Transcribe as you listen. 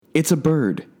It's a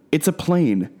bird. It's a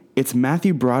plane. It's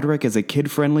Matthew Broderick as a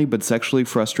kid-friendly but sexually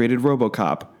frustrated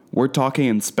RoboCop. We're talking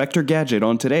Inspector Gadget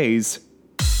on today's...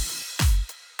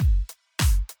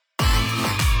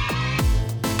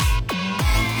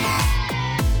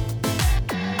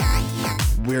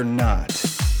 We're not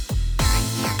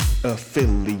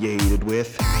affiliated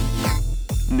with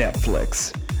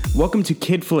Netflix. Welcome to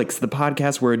Kid Flicks, the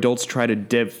podcast where adults try to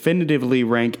definitively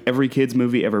rank every kid's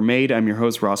movie ever made. I'm your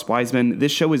host, Ross Wiseman.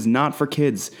 This show is not for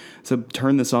kids, so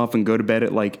turn this off and go to bed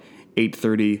at like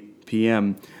 8:30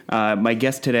 p.m. My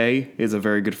guest today is a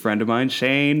very good friend of mine,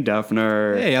 Shane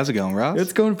Duffner. Hey, how's it going, Ross?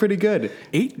 It's going pretty good.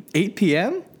 8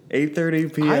 p.m.?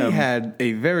 8:30 p.m. I had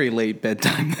a very late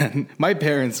bedtime then. My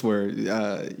parents were,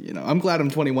 I'm glad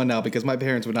I'm 21 now because my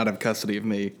parents would not have custody of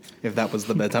me if that was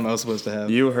the bedtime I was supposed to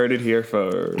have. You heard it here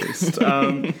first.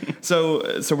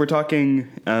 So we're talking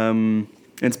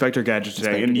Inspector Gadget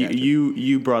today, and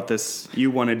you brought this. You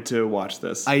wanted to watch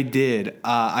this. I did.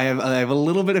 I have a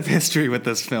little bit of history with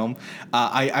this film.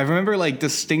 I remember like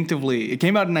distinctively. It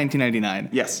came out in 1999.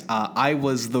 Yes. I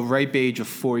was the ripe age of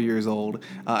 4 years old,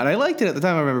 and I liked it at the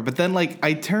time. I remember, but then like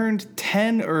I turned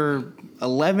 10 or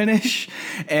 11-ish,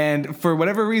 and for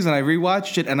whatever reason, I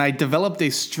rewatched it, and I developed a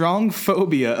strong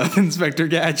phobia of Inspector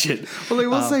Gadget. Well, I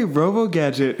will say, Robo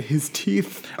Gadget, his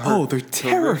teeth. They're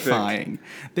terrifying.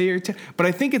 They are, but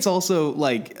I think it's also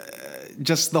like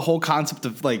just the whole concept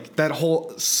of like that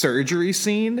whole surgery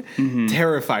scene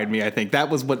terrified me. I think that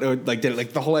was what like did it.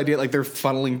 Like the whole idea, like they're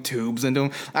funneling tubes into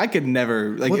them. I could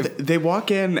never like. Well, they walk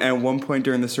in at one point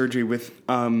during the surgery with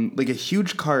like a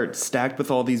huge cart stacked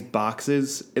with all these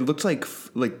boxes. It looks like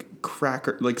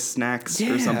cracker, like snacks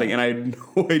or something, and I had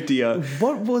no idea.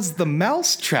 What was the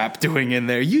mouse trap doing in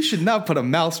there? You should not put a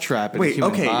mouse trap in a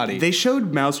human body. They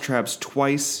showed mouse traps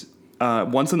twice.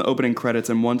 Once in the opening credits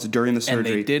and once during the surgery.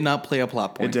 And they did not play a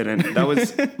plot point. It didn't. That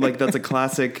was that's a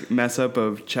classic mess up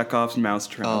of Chekhov's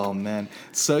mousetrap. Oh man.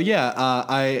 So yeah,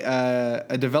 I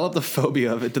developed a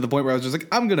phobia of it to the point where I was just like,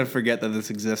 I'm gonna forget that this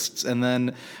exists. And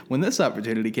then when this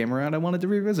opportunity came around, I wanted to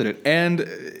revisit it. And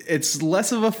it's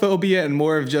less of a phobia and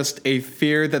more of just a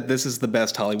fear that this is the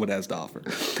best Hollywood has to offer.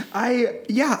 I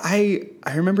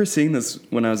remember seeing this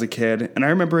when I was a kid, and I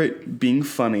remember it being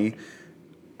funny.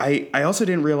 I also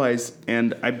didn't realize,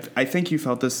 and I think you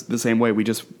felt this the same way. We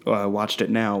just watched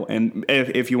it now, and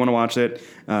if you want to watch it,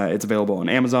 it's available on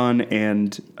Amazon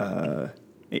and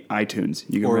iTunes.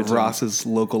 You can or Ross's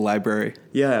local library.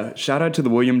 Yeah, shout out to the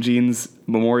William Jeans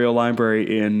Memorial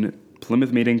Library in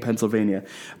Plymouth Meeting, Pennsylvania.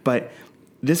 But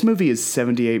this movie is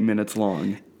 78 minutes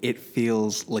long. It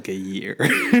feels like a year.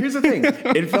 Here's the thing.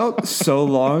 It felt so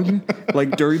long,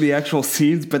 like during the actual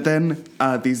scenes, but then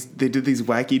they did these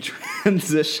wacky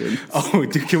transitions. Oh,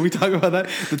 dude, can we talk about that?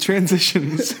 The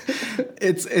transitions.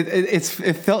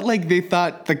 It felt like they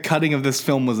thought the cutting of this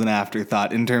film was an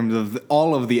afterthought in terms of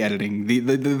all of the editing.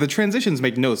 The transitions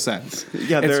make no sense.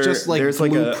 Yeah, it's just like there's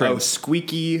blueprint. like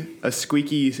a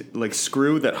squeaky like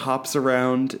screw that hops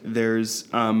around. There's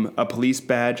a police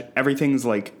badge. Everything's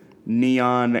like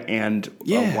neon and a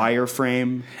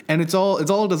wireframe, and it's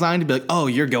all designed to be like, oh,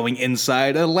 you're going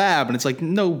inside a lab, and it's like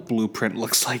no blueprint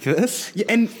looks like this. Yeah,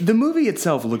 and the movie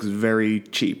itself looks very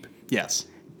cheap. Yes.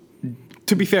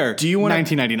 To be fair, do you want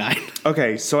 1999?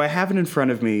 Okay, so I have it in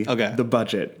front of me. Okay. The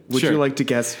budget. Would Sure. you like to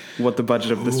guess what the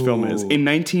budget of this film is in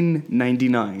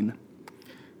 1999?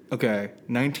 Okay,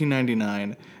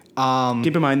 1999.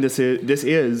 Keep in mind this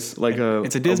is like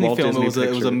it's a Disney Walt film. Disney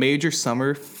It was a major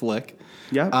summer flick.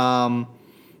 Yeah.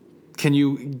 Can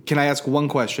I ask one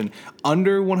question?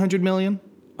 Under 100 million?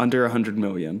 Under 100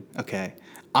 million. Okay.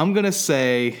 I'm going to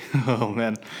say, oh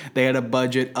man, they had a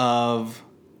budget of,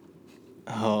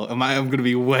 I'm going to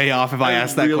be way off if I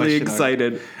ask that question. I'm really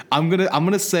excited. I'm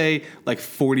going to say like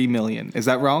 40 million. Is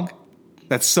that wrong?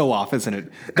 That's so off, isn't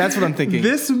it? That's what I'm thinking.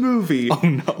 This movie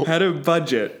had a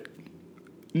budget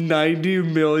 $90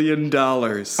 million.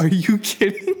 Are you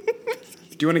kidding?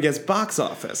 Do you want to guess box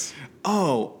office?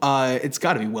 Oh, it's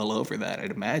got to be well over that,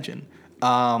 I'd imagine.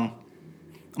 I'm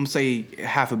going to say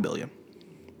 $500 million.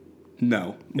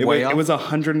 No. It was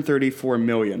 134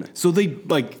 million. So they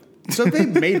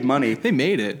made money. They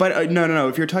made it. But no.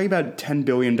 If you're talking about $10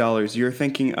 billion, you're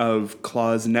thinking of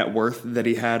Claw's net worth that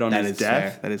he had on his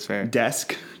That is fair.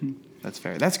 Desk. That's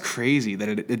fair. That's crazy that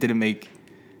it didn't make...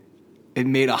 It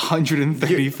made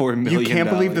 $134 million. You can't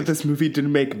believe that this movie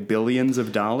didn't make billions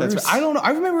of dollars? I don't know. I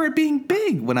remember it being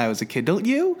big when I was a kid. Don't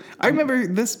you? I remember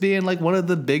this being like one of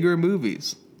the bigger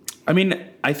movies. I mean,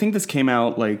 I think this came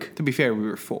out like... To be fair, we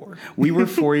were 4. We were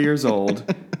 4 years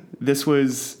old. This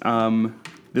was the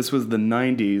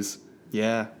 90s.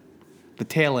 Yeah. The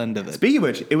tail end of it. Speaking of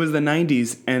which, it was the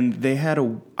 90s, and they had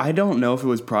I don't know if it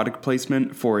was product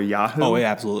placement for Yahoo. Oh, it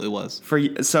absolutely was.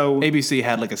 So ABC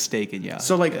had like a stake in Yahoo.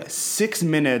 So like 6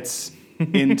 minutes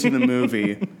into the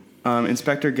movie,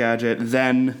 Inspector Gadget,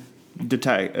 then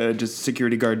just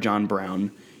security guard John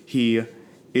Brown, he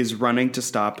is running to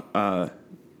stop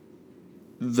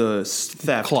the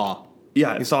theft. Claw.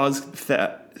 Yeah, Saw's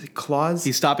claws.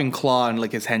 He's stopping Claw and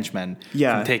like his henchmen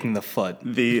from taking the foot.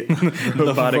 The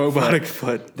The robotic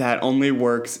foot. that only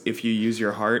works if you use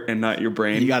your heart and not your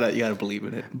brain. You gotta believe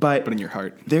in it, but in your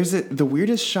heart. The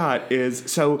weirdest shot is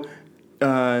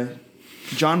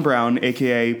John Brown,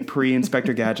 aka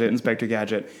pre-Inspector Gadget, Inspector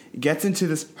Gadget, gets into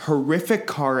this horrific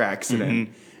car accident,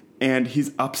 and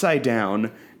he's upside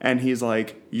down, and he's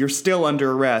like, "You're still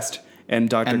under arrest." And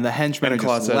the henchmen are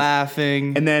just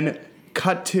laughing. And then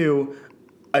cut to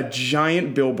a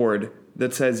giant billboard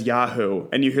that says Yahoo,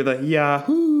 and you hear the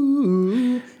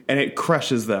Yahoo, and it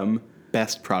crushes them.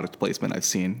 Best product placement I've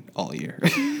seen all year.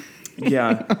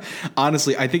 Yeah.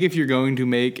 Honestly, I think if you're going to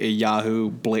make a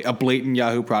blatant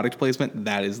Yahoo product placement,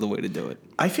 that is the way to do it.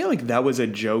 I feel like that was a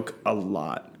joke a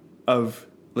lot of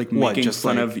like making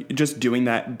fun of just doing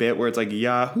that bit where it's like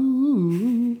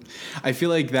Yahoo. I feel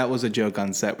like that was a joke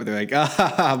on set where they're like,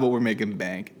 but we're making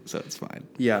bank, so it's fine.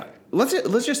 Yeah.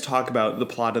 Let's just talk about the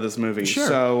plot of this movie. Sure.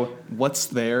 So what's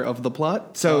there of the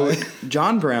plot? So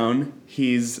John Brown,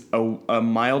 he's a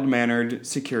mild-mannered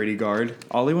security guard.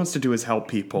 All he wants to do is help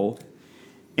people.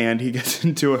 And he gets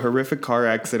into a horrific car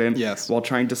accident while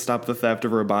trying to stop the theft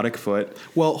of a robotic foot.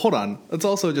 Well, hold on. Let's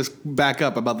also just back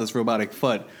up about this robotic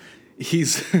foot.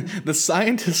 He's the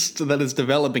scientist that is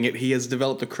developing it. He has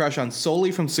developed a crush on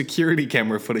solely from security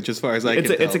camera footage, as far as I can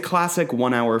tell. It's a classic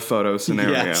 1 hour photo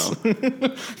scenario. Yes.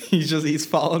 he's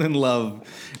fallen in love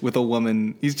with a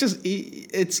woman. It's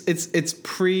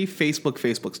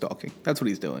pre-Facebook stalking. That's what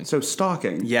he's doing. So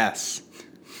stalking. Yes,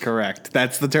 correct.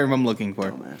 That's the term I'm looking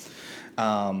for.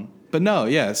 But no,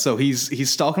 yeah. So he's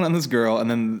stalking on this girl,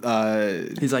 and then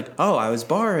he's like, "Oh, I was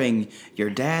borrowing your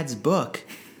dad's book."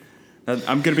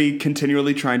 I'm going to be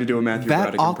continually trying to do a Matthew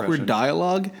Broderick impression. That awkward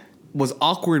dialogue was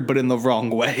awkward, but in the wrong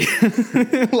way.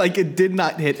 Like, it did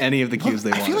not hit any of the cues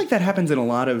they wanted. I feel like that happens in a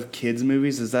lot of kids'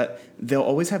 movies, is that they'll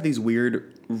always have these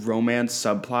weird romance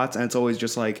subplots, and it's always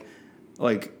just like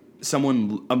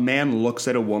a man looks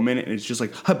at a woman, and it's just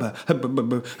like,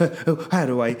 how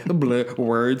do I,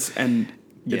 words, and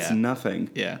it's nothing.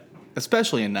 Yeah.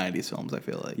 Especially in 90s films, I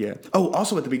feel like. Yeah. Oh,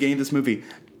 also at the beginning of this movie,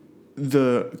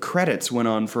 the credits went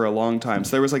on for a long time.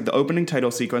 So there was like the opening title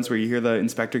sequence where you hear the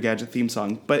Inspector Gadget theme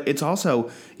song, but it's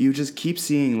also, you just keep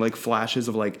seeing like flashes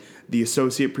of like the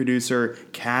associate producer,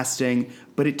 casting,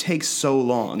 but it takes so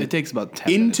long. It takes about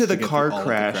 10 minutes into the to get car through all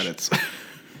crash. of the credits.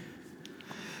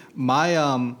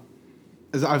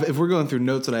 If we're going through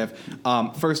notes that I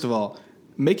have, first of all,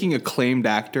 making acclaimed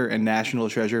actor and national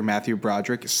treasure Matthew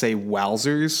Broderick say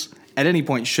 "wowzers" at any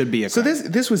point should be a crime. So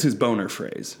this was his boner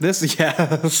phrase.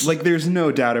 Yes. Like, there's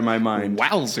no doubt in my mind.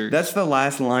 Wowzers. That's the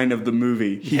last line of the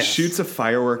movie. He shoots a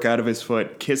firework out of his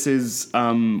foot, kisses,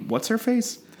 what's her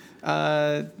face?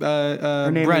 Her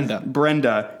name Brenda.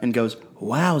 Brenda, and goes,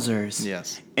 "Wowzers."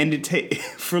 Yes. And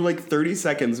for like 30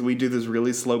 seconds, we do this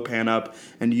really slow pan up,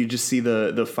 and you just see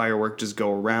the firework just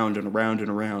go around and around and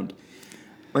around.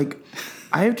 Like,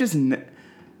 I have just...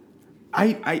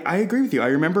 I agree with you. I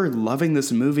remember loving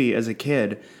this movie as a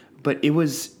kid, but it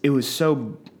was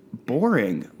so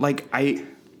boring. Like,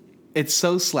 it's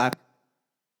so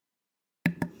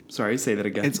Sorry, say that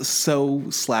again. It's so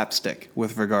slapstick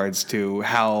with regards to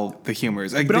how the humor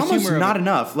is. Like, but the almost humor not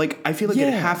enough. Like, I feel like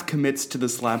it half commits to the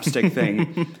slapstick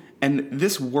thing. And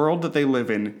this world that they live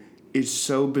in is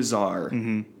so bizarre.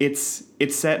 Mm-hmm. It's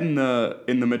set in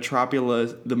the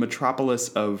metropolis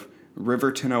of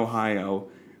Riverton, Ohio,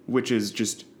 which is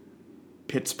just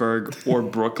Pittsburgh or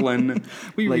Brooklyn.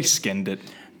 We reskinned it.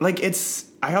 Like,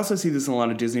 I also see this in a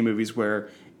lot of Disney movies where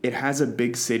it has a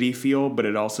big city feel, but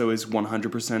it also is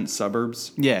 100%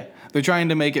 suburbs. Yeah. They're trying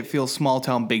to make it feel small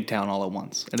town, big town all at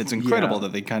once. And it's incredible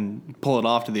that they can pull it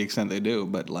off to the extent they do,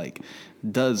 but like,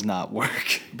 does not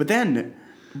work. But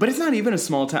it's not even a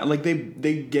small town. Like,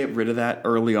 they get rid of that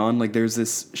early on. Like, there's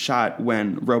this shot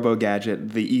when Robo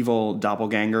Gadget, the evil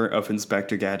doppelganger of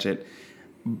Inspector Gadget,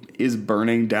 is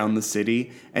burning down the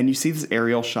city, and you see this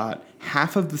aerial shot.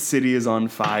 Half of the city is on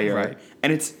fire, right.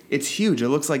 And it's huge. It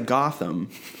looks like Gotham,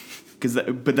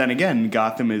 but then again,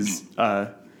 Gotham is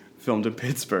filmed in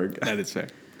Pittsburgh. That is fair.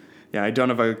 Yeah, I don't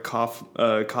have a cough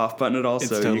button at all, it's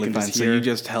so totally you can fine. just So hear. you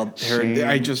just held her.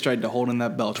 I just tried to hold in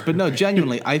that belch, but no,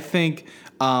 genuinely, I think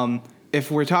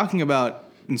if we're talking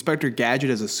about Inspector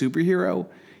Gadget as a superhero,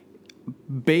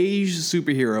 beige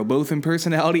superhero, both in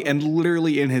personality and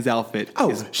literally in his outfit.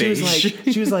 Oh, is she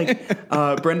beige. was like,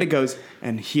 Brenda goes,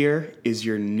 and here is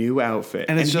your new outfit,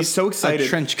 And it's he's just so excited. a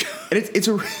trench coat. And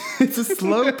it's a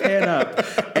slow pan up,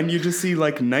 and you just see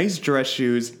like nice dress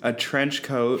shoes, a trench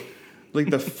coat, like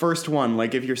the first one,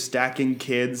 like if you're stacking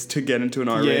kids to get into an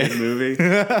R-rated movie.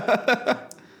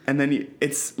 And then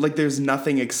it's like there's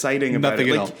nothing exciting about Nothing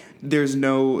it. at Like all. there's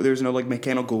no like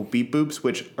mechanical beep boops,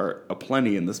 which are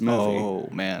aplenty in this movie. Oh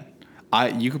man,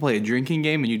 you could play a drinking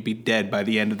game and you'd be dead by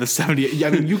the end of the 78. I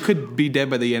mean, you could be dead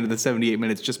by the end of the 78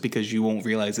 minutes just because you won't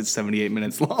realize it's 78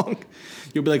 minutes long.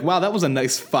 You'll be like, wow, that was a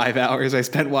nice 5 hours I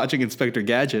spent watching Inspector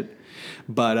Gadget.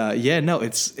 But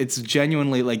it's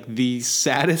genuinely like the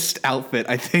saddest outfit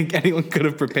I think anyone could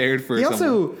have prepared for. He someone.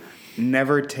 also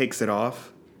never takes it off.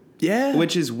 Yeah.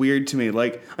 Which is weird to me.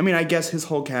 Like, I mean, I guess his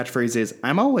whole catchphrase is,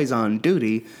 I'm always on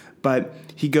duty, but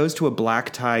he goes to a black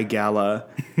tie gala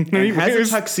and has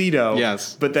wears- a tuxedo.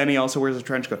 Yes. But then he also wears a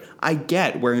trench coat. I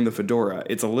get wearing the fedora.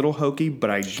 It's a little hokey,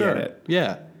 but I get it.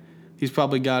 Yeah. He's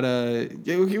probably got a...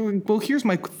 Well, here's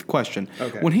my question.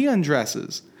 Okay. When he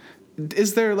undresses,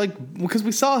 is there like... Because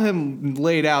we saw him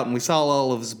laid out and we saw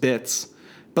all of his bits...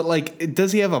 But like,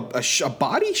 does he have a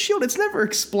body shield? It's never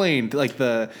explained. Like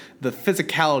the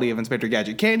physicality of Inspector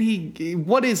Gadget. Can he?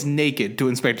 What is naked to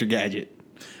Inspector Gadget?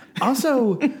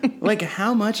 Also, like,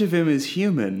 how much of him is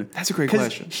human? That's a great 'Cause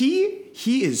question.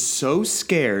 He is so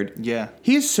scared. Yeah.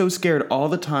 He is so scared all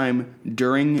the time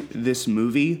during this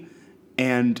movie,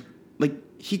 and like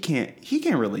he can't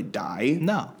really die.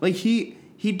 No. Like he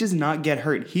does not get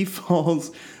hurt. He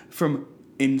falls from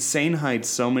insane heights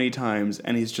so many times,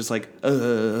 and he's just like,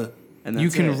 and that's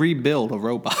You can it. rebuild a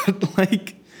robot.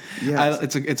 Like, Yes.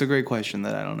 it's a great question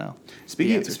that I don't know.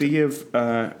 Speaking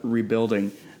of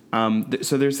rebuilding,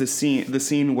 so there's the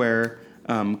scene where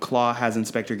Claw has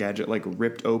Inspector Gadget like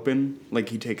ripped open, like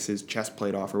he takes his chest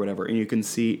plate off or whatever, and you can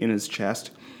see in his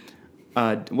chest.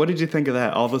 What did you think of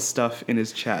that? All the stuff in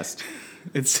his chest.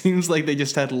 It seems like they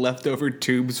just had leftover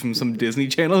tubes from some Disney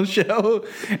Channel show,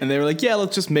 and they were like, "Yeah,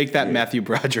 let's just make that Matthew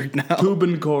Broderick now." Tube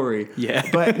and Corey. Yeah.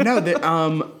 But no,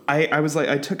 I was like,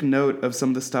 I took note of some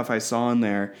of the stuff I saw in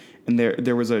there, and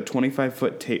there was a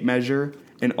 25-foot tape measure,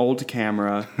 an old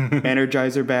camera,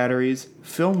 Energizer batteries,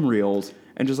 film reels,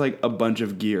 and just like a bunch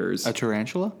of gears. A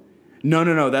tarantula?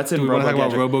 No, that's in we wanna talk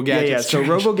about RoboGadget. RoboGadget's Yeah. So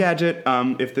trash?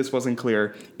 RoboGadget, if this wasn't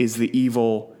clear, is the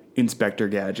evil Inspector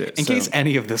Gadget. In case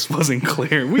any of this wasn't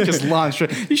clear, we just launched.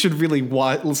 You should really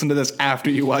listen to this after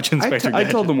you watch Inspector I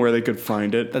Gadget. told them where they could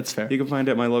find it. That's fair. You can find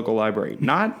it at my local library,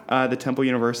 not the Temple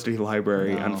University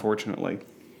Library, No. unfortunately.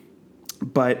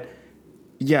 But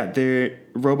yeah, the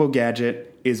RoboGadget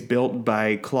is built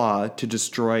by Claw to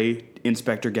destroy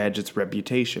Inspector Gadget's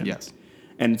reputation. Yes.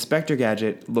 And Inspector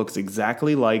Gadget looks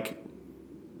exactly like.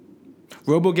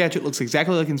 RoboGadget looks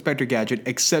exactly like Inspector Gadget,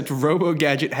 except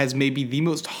RoboGadget has maybe the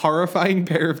most horrifying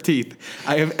pair of teeth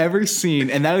I have ever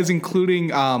seen, and that is including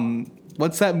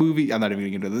what's that movie? I'm not even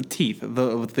going to the teeth.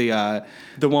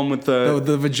 The one with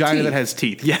the vagina teeth. that has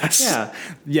teeth. Yes. Yeah.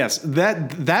 Yes.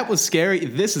 That was scary.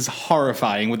 This is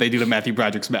horrifying what they do to Matthew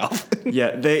Broderick's mouth.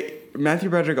 Yeah, Matthew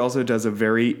Broderick also does a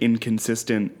very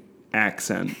inconsistent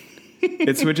accent.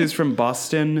 It switches from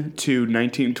Boston to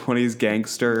 1920s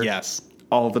gangster. Yes.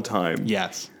 All the time.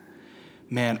 Yes.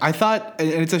 Man, I thought, and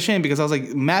it's a shame because I was like,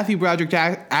 Matthew Broderick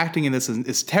acting in this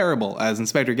is terrible as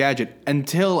Inspector Gadget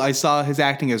until I saw his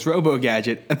acting as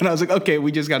RoboGadget, and then I was like, okay,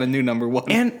 we just got a new number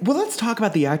one. And well, let's talk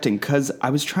about the acting, because I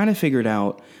was trying to figure it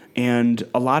out, and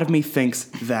a lot of me thinks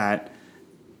that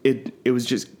it was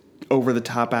just over the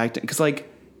top acting, because like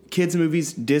kids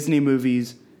movies, Disney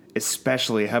movies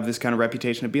especially have this kind of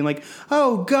reputation of being like,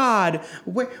 oh God,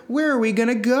 where are we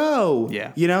gonna go?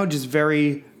 Yeah. You know, just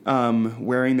very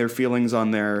wearing their feelings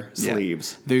on their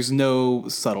sleeves. There's no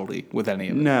subtlety with any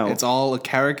of it. No. It's all a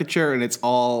caricature, and it's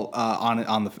all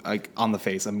on the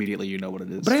face. Immediately, you know what it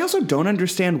is. But I also don't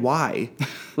understand why.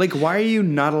 Like, why are you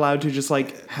not allowed to just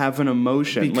like have an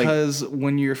emotion? because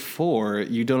when you're 4,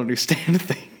 you don't understand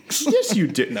things. Like, yes, you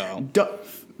do. No.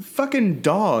 Fucking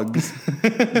dogs.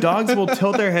 Dogs will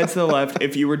tilt their heads to the left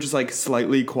if you were just like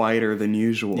slightly quieter than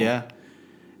usual. Yeah.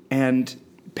 And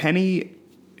Penny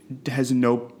has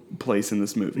no place in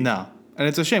this movie. No. And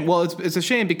it's a shame. Well, it's a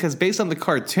shame because based on the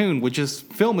cartoon, which this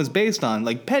film is based on,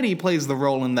 like Penny plays the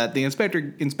role in that the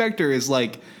inspector is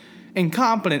like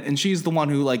incompetent, and she's the one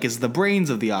who like is the brains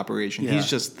of the operation. Yeah. He's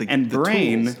just the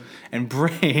Brain tools. And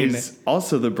Brain is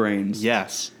also the brains.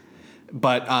 yes.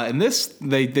 But in this,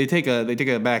 they take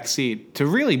a back seat to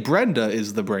really Brenda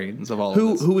is the brains of all of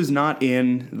this. Who was not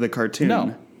in the cartoon.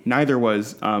 No. Neither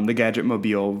was the Gadget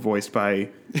Mobile voiced by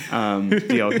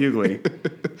D.L. Hughley.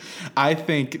 I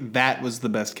think that was the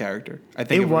best character. I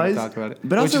think It was, talk about it,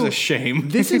 but which also is a shame.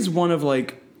 This is one of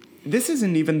this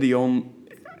isn't even the only.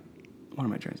 What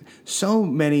am I trying to say? So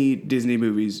many Disney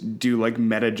movies do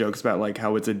meta jokes about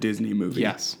how it's a Disney movie.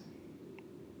 Yes.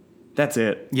 That's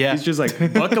it. Yeah. He's just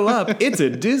buckle up. It's a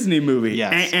Disney movie.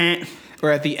 Yes.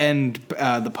 Or at the end,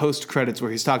 the post credits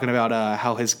where he's talking about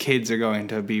how his kids are going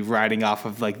to be riding off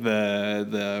of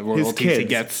the royalties he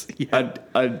gets. Yeah.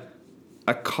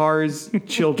 A car's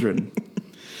children.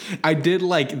 I did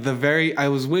I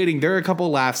was waiting. There are a couple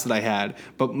laughs that I had,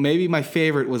 but maybe my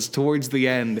favorite was towards the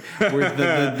end where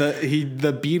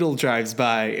the Beetle drives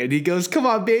by and he goes, "Come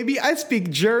on, baby, I speak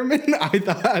German." I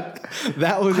thought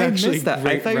that was actually missed that.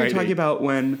 great I thought you were writing. talking about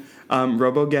when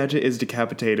Robo Gadget is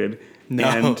decapitated.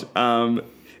 No. And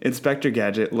Inspector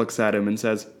Gadget looks at him and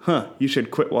says, "Huh, you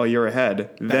should quit while you're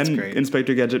ahead." That's Then great.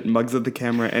 Inspector Gadget mugs at the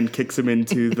camera and kicks him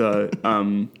into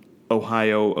the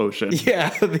Ohio Ocean.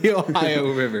 Yeah, the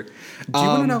Ohio River. Do you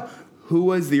want to know who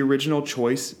was the original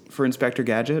choice for Inspector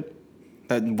Gadget?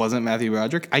 That wasn't Matthew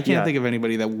Broderick? I can't Yeah. think of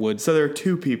anybody that would. So there are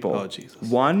two people. Oh, Jesus.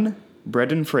 One,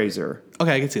 Brendan Fraser.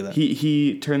 Okay, I can see that.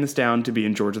 He turned this down to be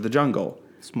in George of the Jungle.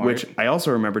 Smart. Which I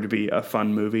also remember to be a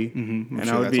fun movie. And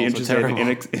sure I would that's be also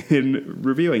interested in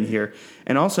reviewing here.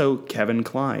 And also Kevin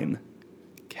Kline.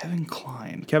 Kevin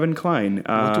Kline. Kevin Kline.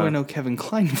 What do I know Kevin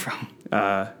Kline from?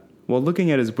 Well,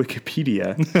 looking at his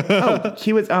Wikipedia.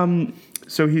 He was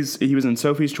he was in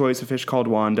Sophie's Choice, A Fish Called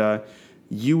Wanda.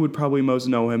 You would probably most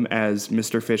know him as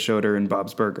Mr. Fish Odor in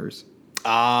Bob's Burgers.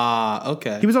 Ah,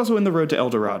 okay. He was also in The Road to El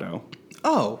Dorado.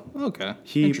 Oh, okay.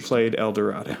 He played El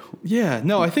Dorado. Yeah,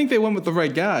 no, I think they went with the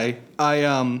right guy.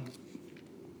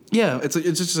 Yeah, it's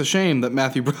just a shame that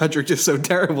Matthew Broderick is so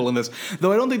terrible in this.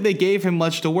 Though I don't think they gave him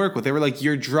much to work with. They were like,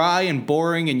 "You're dry and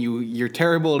boring, and you're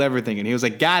terrible at everything." And he was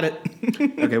like, "Got it."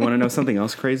 Okay, want to know something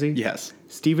else crazy? Yes.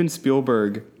 Steven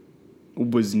Spielberg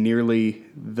was nearly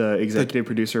the executive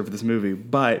producer of this movie,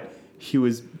 but he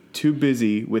was too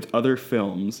busy with other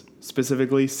films,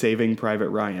 specifically Saving Private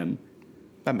Ryan.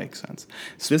 That makes sense.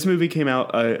 This movie came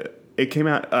out. It came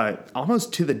out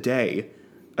almost to the day,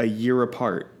 a year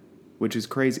apart, which is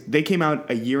crazy. They came out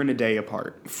a year and a day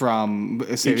apart From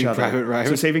each Saving other. Private Ryan.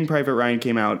 So Saving Private Ryan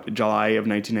came out July of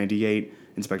 1998.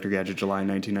 Inspector Gadget, July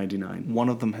 1999. One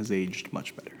of them has aged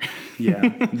much better.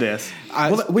 Yeah, this.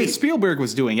 Wait, Spielberg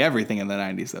was doing everything in the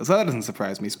 90s, though, so that doesn't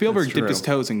surprise me. Spielberg That's dipped his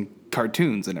true. toes in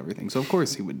cartoons and everything, so of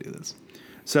course he would do this.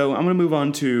 So I'm going to move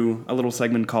on to a little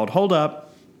segment called Hold Up.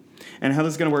 And how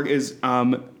this is going to work is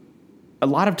a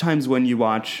lot of times when you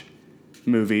watch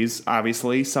movies,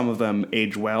 obviously, some of them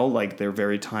age well, like they're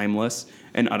very timeless,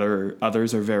 and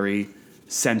others are very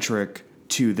centric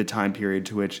to the time period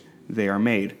to which they are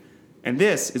made. And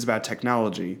this is about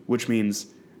technology, which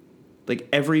means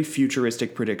every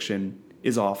futuristic prediction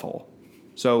is awful.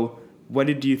 So what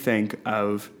did you think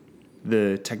of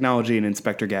the technology in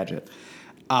Inspector Gadget?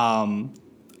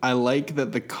 I like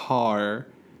that the car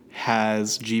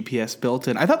has GPS built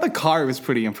in. I thought the car was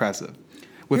pretty impressive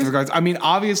with regards. I mean,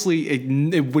 obviously,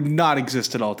 it would not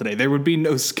exist at all today. There would be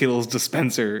no Skittles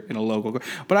dispenser in a local car.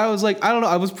 But I was like, I don't know.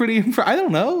 I was pretty impressed. I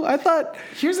don't know. I thought.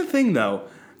 Here's the thing, though.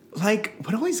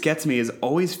 What always gets me is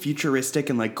always futuristic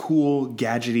and cool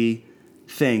gadgety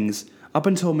things. Up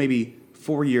until maybe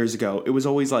 4 years ago, it was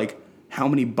always how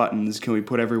many buttons can we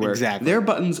put everywhere? Exactly. There are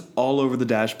buttons all over the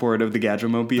dashboard of the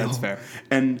Gadget-mobile. That's fair.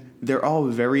 And they're all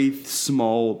very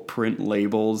small print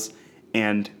labels,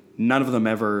 and none of them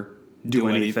ever do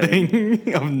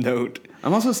anything. of note.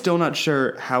 I'm also still not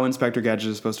sure how Inspector Gadget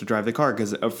is supposed to drive the car,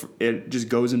 because it just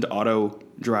goes into auto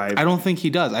drive. I don't think he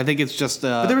does. I think it's just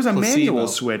But there was a placebo. manual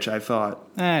switch, I thought.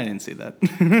 I didn't see that.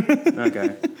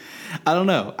 Okay. I don't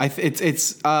know.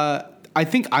 I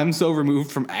think I'm so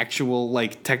removed from actual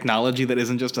technology that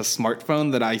isn't just a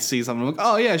smartphone that I see something like,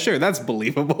 oh yeah, sure, that's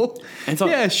believable. And so-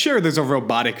 yeah, sure, there's a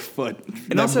robotic foot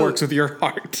that also- works with your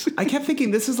heart. I kept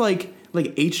thinking this is like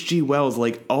H.G. Wells,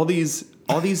 all these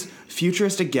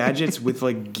futuristic gadgets with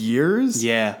gears.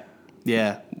 yeah.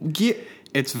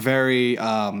 It's very.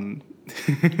 And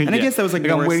I guess that was I'm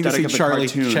more waiting to see aesthetic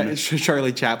of the cartoon.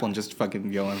 Charlie Chaplin just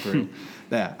fucking going through.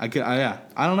 Yeah, I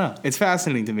don't know. It's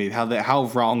fascinating to me how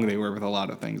wrong they were with a lot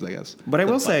of things, I guess. But I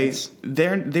The will buttons.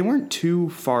 say they weren't too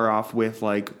far off with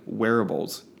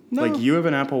wearables. No. You have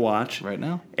an Apple Watch Right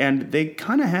now? and they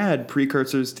kind of had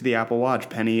precursors to the Apple Watch,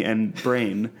 Penny and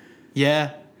Brain.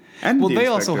 Yeah. And Well, the they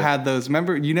also Inspector. had those.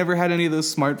 Remember, you never had any of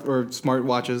those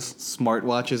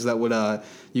smartwatches that would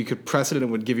you could press it and it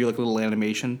would give you a little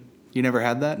animation You never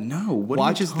had that? No, what are you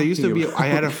Watches. There used to talking be. I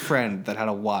had a about? friend that had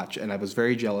a watch, and I was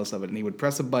very jealous of it. And he would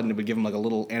press a button, it would give him like a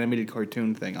little animated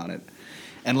cartoon thing on it,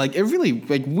 and like it really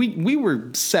like we were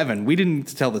 7. We didn't need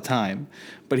to tell the time,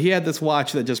 but he had this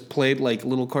watch that just played like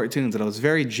little cartoons, and I was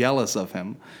very jealous of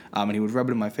him. And he would rub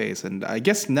it in my face, and I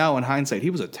guess now in hindsight, he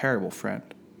was a terrible friend.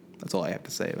 That's all I have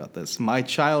to say about this. My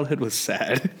childhood was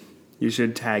sad. You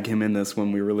should tag him in this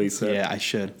when we release it. Yeah, I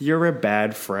should. You're a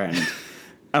bad friend.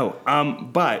 But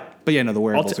yeah, no, the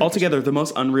wearables. are altogether, the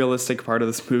most unrealistic part of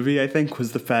this movie, I think,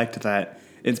 was the fact that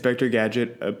Inspector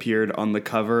Gadget appeared on the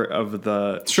cover of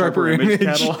the Sharper Image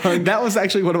catalog. That was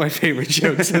actually one of my favorite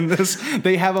jokes in this.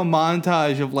 They have a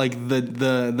montage of like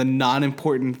the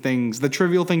non-important things, the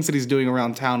trivial things that he's doing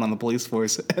around town on the police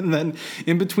force, and then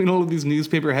in between all of these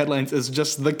newspaper headlines is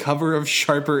just the cover of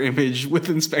Sharper Image with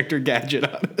Inspector Gadget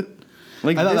on it.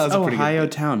 Like I thought this that was a pretty good Ohio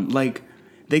bit. town, like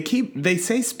they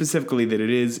say specifically that it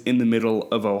is in the middle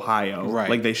of Ohio. Right.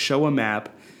 Like they show a map,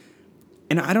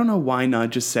 and I don't know why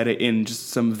not just set it in just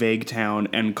some vague town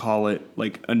and call it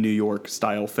like a New York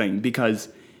style thing, because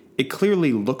it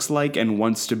clearly looks like and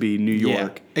wants to be New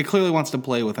York. Yeah, it clearly wants to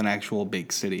play with an actual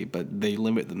big city, but they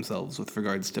limit themselves with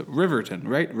regards to Riverton,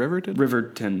 right?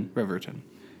 Riverton.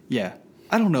 Yeah.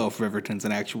 I don't know if Riverton's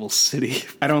an actual city.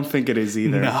 I don't think it is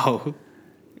either. No.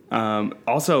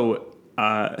 Also,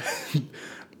 at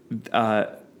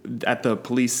the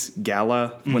police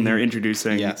gala when they're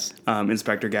introducing Yes.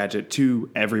 Inspector Gadget to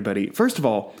everybody. First of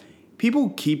all,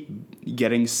 people keep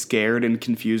getting scared and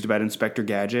confused about Inspector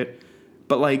Gadget,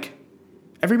 but like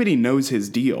everybody knows his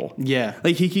deal. Yeah.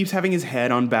 Like he keeps having his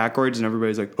head on backwards and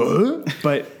everybody's like, huh?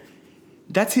 But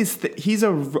that's his he's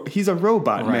a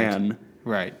robot man.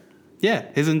 Right. Yeah,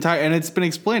 his entire, and it's been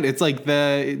explained. It's like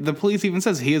the police even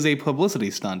says he is a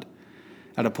publicity stunt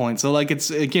at a point. So like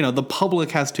it's like, you know, the public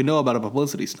has to know about a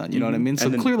publicity stunt. You know what I mean? So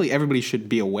And then- clearly everybody should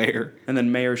be aware. And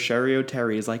then Mayor Sherry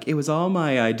O'Terry is like, it was all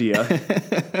my idea.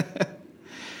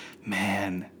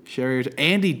 Man,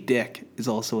 Andy Dick is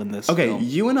also in this. Okay, film.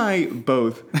 you and I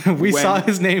both We went- saw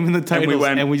his name in the titles,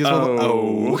 and we just went,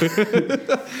 oh.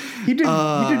 He did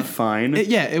fine.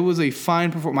 It was a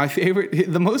fine performance. My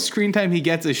favorite, the most screen time he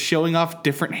gets is showing off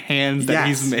different hands that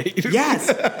he's made.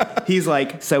 Yes. He's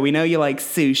like, so we know you like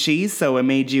sushi, so I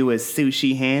made you a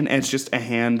sushi hand. And it's just a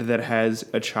hand that has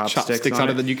a chopsticks on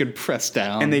it that you could press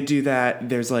down. And they do that.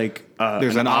 There's like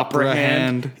There's an opera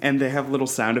hand. and they have little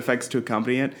sound effects to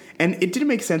accompany it. And it didn't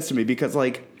make sense to me because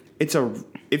like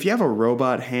if you have a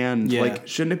robot hand, Yeah. like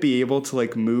shouldn't it be able to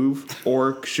like move,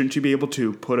 or shouldn't you be able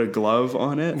to put a glove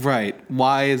on it? Right.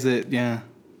 Why is it? Yeah.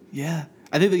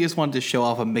 I think they just wanted to show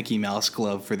off a Mickey Mouse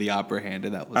glove for the opera hand,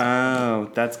 and that was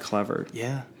Oh, that's clever.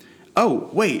 yeah. Oh,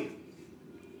 wait.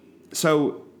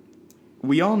 So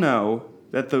we all know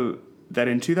that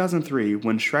in 2003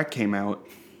 when Shrek came out,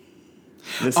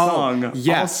 the song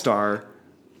yes. All Star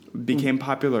became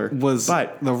popular.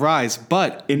 But the rise.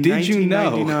 But in did you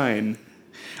know 1999,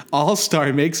 All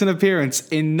Star makes an appearance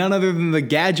in none other than the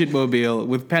Gadget Mobile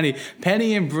with Penny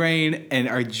and Brain, and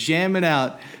are jamming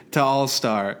out to All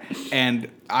Star. And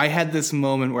I had this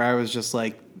moment where I was just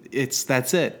like,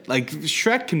 that's it. Like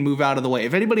Shrek can move out of the way.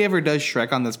 If anybody ever does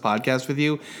Shrek on this podcast with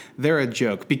you, they're a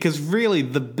joke, because really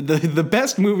the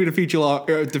best movie to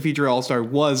feature All Star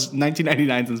was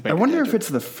 1999's Inspector I wonder Gadget. if it's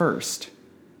the first.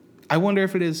 I wonder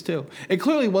if it is too. It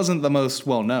clearly wasn't the most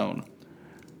well known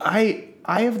I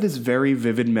have this very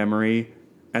vivid memory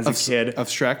as a kid of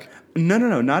Shrek. No,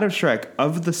 not of Shrek,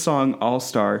 of the song All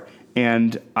Star,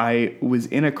 and I was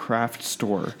in a craft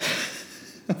store.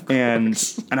 And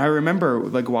I remember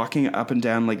like walking up and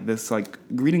down like this like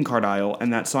greeting card aisle,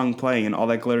 and that song playing, and All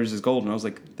That Glitters Is Gold, and I was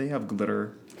like, they have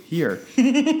glitter here.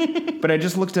 But I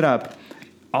just looked it up.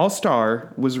 All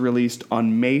Star was released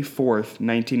on May 4th,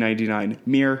 1999,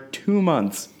 mere 2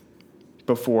 months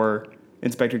before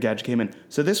Inspector Gadget came in.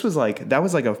 So that was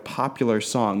like a popular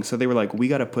song. So they were like, we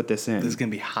got to put this in. This is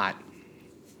gonna be hot.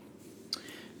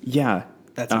 Yeah.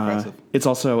 That's impressive. It's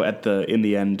also in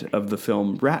the end of the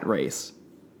film Rat Race.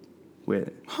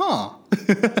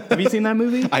 Have you seen that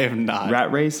movie? I have not.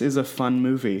 Rat Race is a fun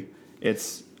movie. It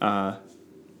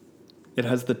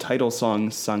has the title song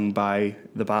sung by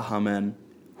the Baha Men.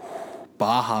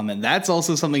 Baha Men. That's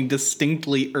also something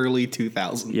distinctly early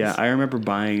 2000s. Yeah, I remember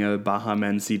buying a Baha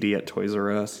Men CD at Toys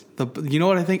R Us. You know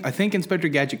what I think? I think Inspector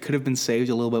Gadget could have been saved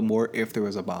a little bit more if there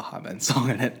was a Baha Men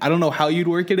song in it. I don't know how you'd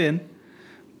work it in,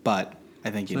 but I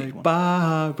think you need one.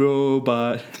 Baha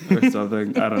Robot or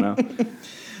something. I don't know.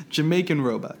 Jamaican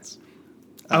robots.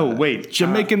 Oh, wait.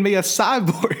 Jamaican me a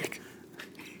cyborg.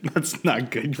 That's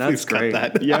not good. That's Please cut great.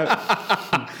 that.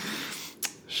 Yep.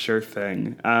 Sure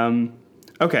thing.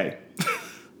 Okay.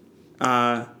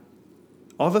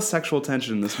 all the sexual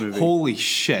tension in this movie. Holy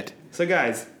shit. So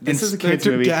guys, this is a kids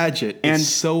Inspector movie. Gadget and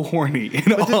is so horny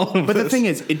in all of but this. the thing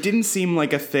is, it didn't seem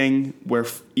like a thing where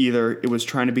either it was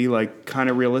trying to be like kind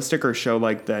of realistic or show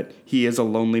like that he is a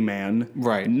lonely man,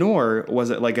 Right. Nor was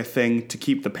it like a thing to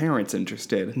keep the parents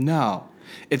interested. No.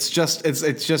 It's just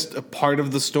a part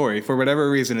of the story. For whatever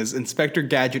reason, is Inspector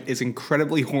Gadget is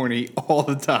incredibly horny all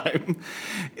the time.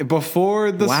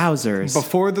 Wowzers.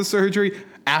 Before the surgery,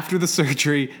 after the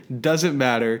surgery, doesn't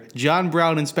matter. John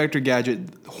Brown, Inspector Gadget,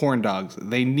 horn dogs.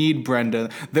 They need Brenda.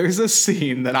 There's a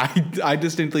scene that I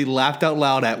distinctly laughed out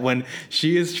loud at when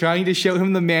she is trying to show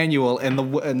him the manual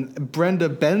and Brenda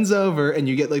bends over and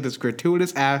you get like this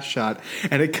gratuitous ass shot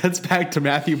and it cuts back to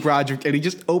Matthew Broderick and he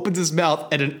just opens his mouth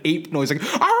and an ape noise like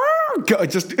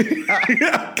just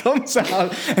comes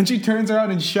out and she turns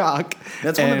around in shock.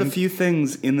 That's one of the few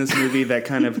things in this movie that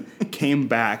kind of came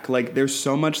back. Like, there's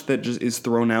so much that just is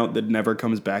thrown out that never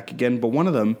comes back again. But one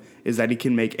of them is that he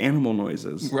can make animal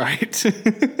noises. Right.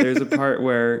 There's a part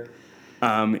where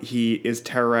he is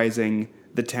terrorizing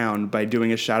the town by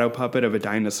doing a shadow puppet of a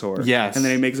dinosaur. Yes. And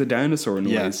then he makes a dinosaur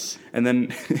noise. Yes. And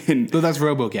then... No, that's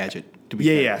Robo Gadget. To be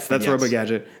Yeah, fair. yes, that's Robo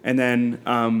Gadget. And then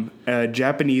a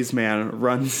Japanese man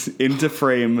runs into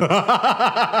frame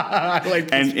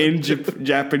and in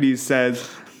Japanese says,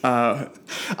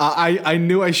 I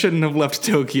knew I shouldn't have left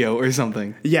Tokyo or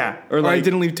something. yeah, or Or I like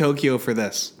didn't leave Tokyo for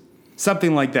this.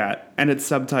 something like that. And it's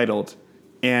subtitled.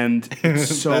 And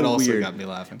it's so That also weird. got me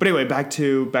laughing. But anyway, back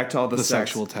to all the The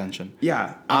sex. sexual tension.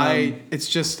 Yeah.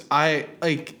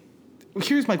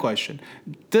 Here's my question.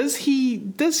 Does he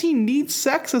need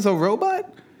sex as a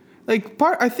robot?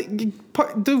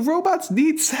 Do robots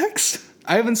need sex?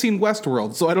 I haven't seen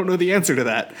Westworld, so I don't know the answer to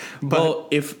that. But Well,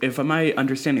 if my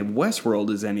understanding of Westworld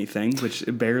is anything, which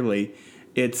barely,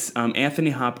 it's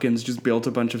Anthony Hopkins just built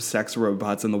a bunch of sex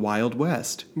robots in the Wild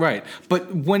West. right.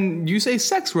 But when you say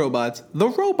sex robots, the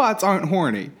robots aren't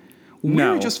horny.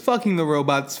 No. We're just fucking the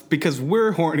robots because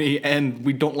we're horny and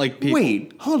we don't like people.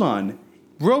 Wait, hold on.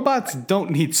 Robots don't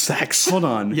need sex. Hold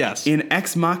on. Yes. In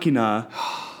Ex Machina,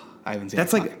 I haven't seen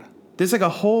that's Ex like, Machina. there's like a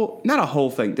whole, not a whole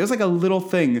thing, there's like a little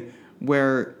thing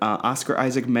where Oscar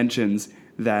Isaac mentions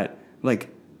that, like,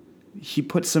 he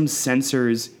put some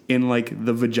sensors in, like,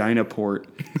 the vagina port.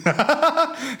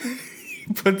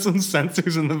 Put some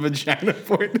sensors in the vagina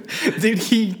port. Did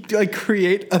he like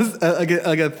create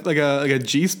a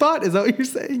G spot? Is that what you're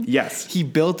saying? Yes. He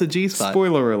built a G spot.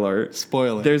 Spoiler alert.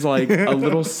 Spoiler. There's, like, a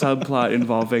little subplot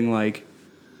involving, like,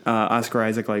 Oscar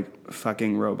Isaac, like,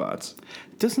 fucking robots.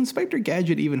 Does Inspector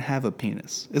Gadget even have a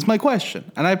penis? Is my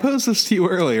question. And I posed this to you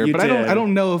earlier, You but did. I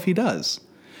don't know if he does.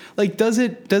 Like,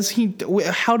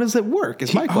 how does it work?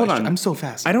 Is my Hold question. on. I'm so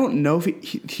fascinated. I don't know if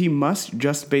he must,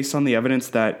 just based on the evidence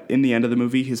that in the end of the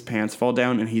movie his pants fall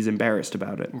down and he's embarrassed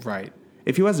about it. Right.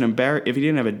 If he wasn't embarrassed, if he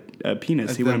didn't have a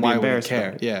penis, he Then wouldn't be why would he embarrassed. care?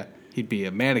 About it. Yeah. He'd be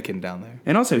a mannequin down there.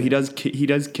 And also, he does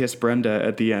kiss Brenda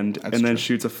at the end, That's and then true.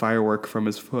 shoots a firework from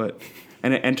his foot,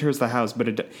 and it enters the house.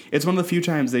 But it's one of the few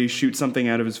times that he shoots something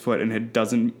out of his foot and it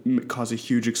doesn't cause a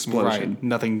huge explosion. Right.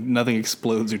 Nothing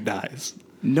explodes or dies.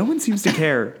 No one seems to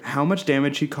care how much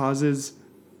damage he causes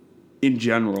in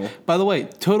general. By the way,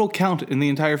 total count in the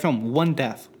entire film, 1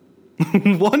 death.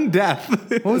 1 death.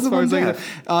 What was the one death?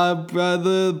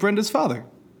 The Brenda's father.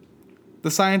 The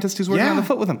scientist who's working Yeah. on the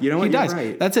foot with him. You know what? He You're dies.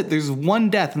 right. That's it. There's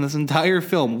 1 death in this entire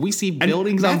film. We see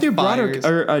buildings on Matthew fires. Broderick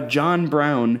or John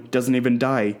Brown doesn't even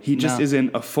die. He just No. is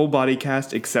in a full body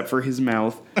cast except for his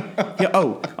mouth. Yeah.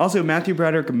 Oh, also Matthew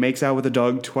Broderick makes out with a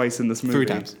dog twice in this movie. 3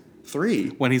 times. 3.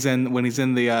 When he's in the In the when he's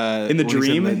in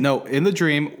dream? in the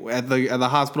dream at the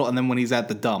hospital, and then when he's at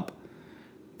the dump,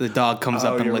 the dog comes Oh,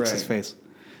 up and you're licks right. his face.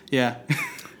 Yeah.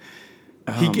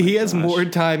 Oh He my has gosh. more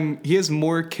time. He has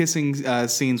more kissing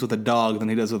scenes with a dog than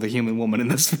he does with a human woman in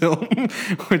this film,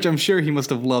 which I'm sure he must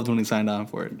have loved when he signed on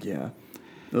for it. Yeah.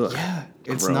 Ugh,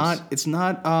 It's gross.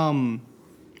 not.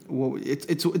 Well,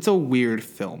 it's a weird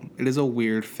film. It is a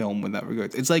weird film in that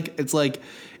regard. It's like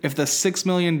if the $6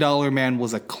 Million Man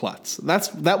was a klutz.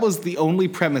 That was the only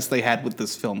premise they had with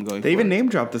this film going. They even forward. name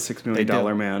dropped the $6 They Million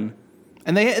do. Man.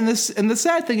 And the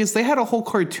sad thing is they had a whole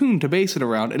cartoon to base it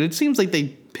around, and it seems like they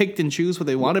picked and choose what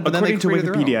they wanted. But According then to they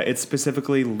created their Wikipedia, it's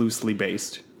specifically loosely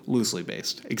based. own. Loosely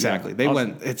based. Exactly. Yeah. They Also-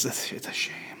 went. It's a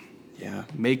shame. Yeah.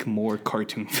 Make more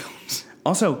cartoon films.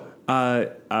 Also,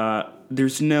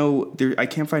 there's no there. I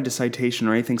can't find a citation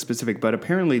or anything specific, but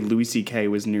apparently Louis C.K.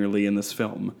 was nearly in this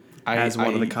film as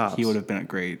one of the cops. He would have been a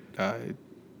great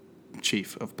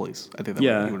chief of police. I think that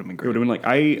Yeah, he would have been it great. would have been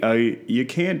like you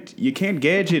can't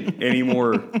gadget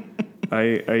anymore.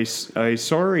 I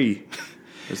sorry.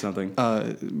 or something.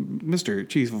 Mr.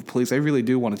 Chief of Police, I really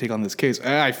do want to take on this case.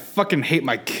 I fucking hate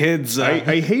my kids. I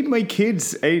hate my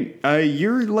kids.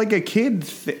 You're like a kid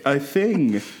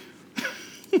thing.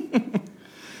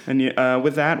 And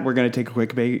with that, we're going to take a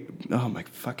quick break. Oh, my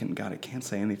fucking God, I can't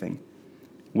say anything.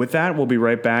 With that, we'll be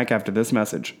right back after this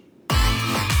message.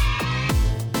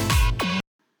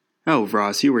 Oh,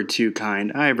 Ross, you were too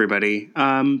kind. Hi, everybody.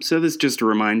 So this is just a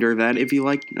reminder that if you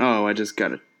like... Oh, I just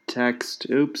got a text.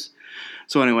 Oops.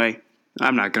 So anyway,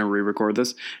 I'm not going to re-record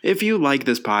this. If you like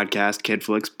this podcast, Kid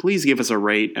Flicks, please give us a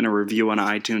rate and a review on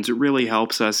iTunes. It really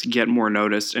helps us get more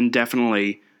noticed. And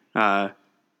definitely,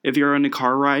 if you're on a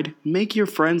car ride, make your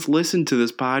friends listen to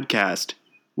this podcast.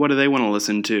 What do they want to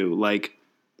listen to? Like,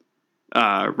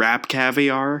 Rap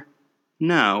Caviar?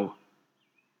 No.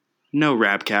 No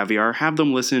Rap Caviar. Have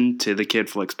them listen to the Kid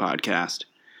Flicks podcast.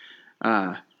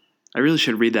 I really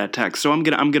should read that text. So I'm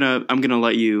gonna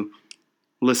let you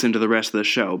listen to the rest of the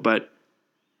show. But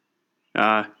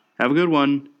have a good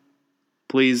one.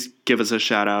 Please give us a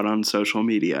shout out on social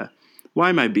media. Why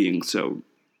am I being so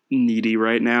needy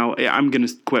right now? I'm gonna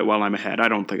quit while I'm ahead. I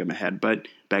don't think I'm ahead. But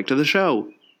back to the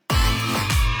show.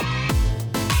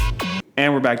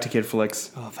 And we're back to Kid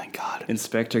Flicks. Oh, thank God.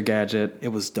 Inspector Gadget. It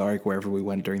was dark wherever we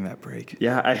went during that break.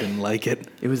 Yeah, I didn't like it.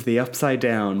 It was the Upside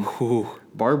Down. Ooh.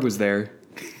 Barb was there.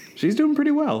 She's doing pretty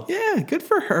well. Yeah, good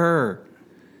for her.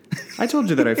 I told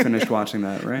you that I finished watching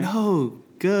that, right? No,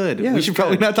 good. Yeah, we should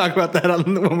probably not talk about that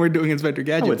when we're doing Inspector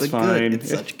Gadget. Oh, it's but fine. Good.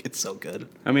 It's so good.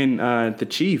 I mean, the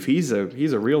chief, he's a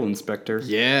real inspector.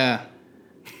 Yeah.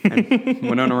 And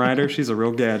Winona Ryder, she's a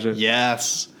real gadget.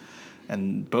 Yes.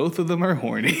 And both of them are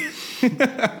horny. Wait,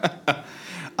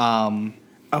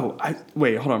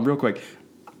 hold on, real quick.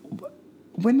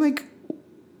 When, like,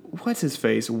 what's his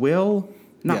face? Will?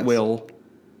 Not Yes. Will.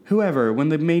 Whoever. When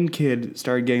the main kid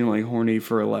started getting, like, horny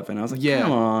for 11, I was like, Yeah.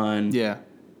 come on. Yeah.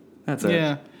 That's it.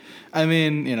 Yeah. I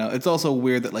mean, it's also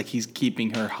weird that, like, he's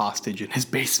keeping her hostage in his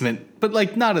basement. But,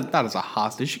 like, not as a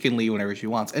hostage. She can leave whenever she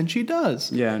wants. And she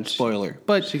does. Yeah. And Spoiler.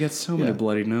 But she gets so many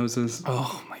bloody noses.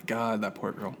 Oh, my God, that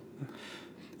poor girl.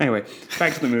 Anyway,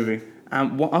 back to the movie.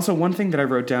 Also, one thing that I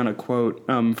wrote down, a quote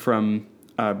from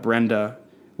Brenda,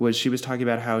 was she was talking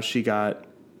about how she got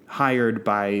hired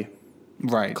by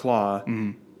Claw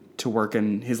to work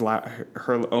in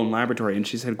her own laboratory, and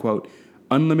she said, quote,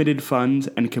 "unlimited funds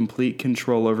and complete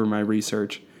control over my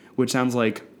research," which sounds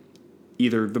like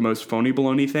either the most phony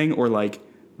baloney thing or like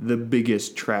the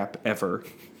biggest trap ever.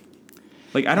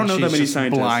 Like, I don't know that many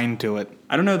scientists. Blind to it.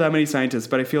 I don't know that many scientists,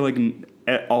 but I feel like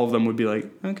all of them would be like,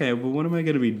 okay, well, what am I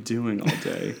going to be doing all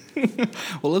day?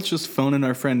 Well, let's just phone in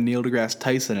our friend Neil deGrasse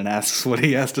Tyson and ask what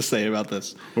he has to say about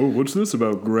this. Oh, what's this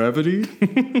about gravity?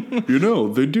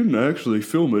 They didn't actually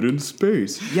film it in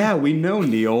space. Yeah, we know,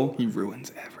 Neil. He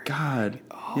ruins everything. God.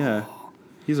 Oh. Yeah.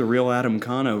 He's a real Adam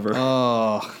Conover.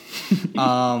 Oh.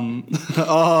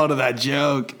 To that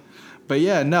joke. But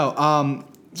yeah, no.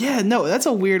 Yeah, no, that's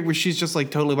a weird where she's just like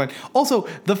totally blind. Also,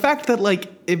 the fact that like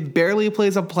it barely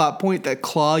plays a plot point that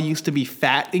Claw used to be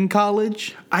fat in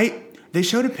college. They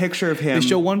showed a picture of him. They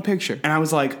show one picture. And I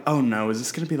was like, oh no, is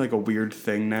this going to be like a weird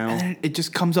thing now? And then it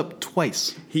just comes up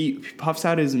twice. He puffs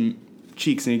out his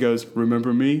cheeks and he goes,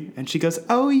 "Remember me?" And she goes,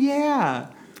 "Oh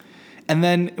yeah." And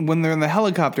then when they're in the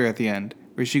helicopter at the end,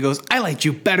 where she goes, "I liked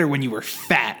you better when you were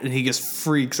fat," and he just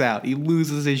freaks out. He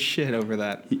loses his shit over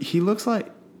that. He looks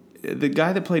like the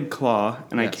guy that played Claw,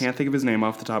 and Yes. I can't think of his name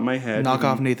off the top of my head. Knock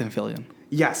off Nathan Fillion.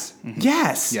 Yes. Mm-hmm.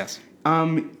 Yes. Yes.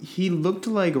 He looked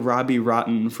like Robbie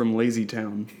Rotten from Lazy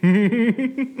Town.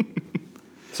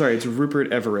 Sorry, it's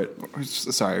Rupert Everett.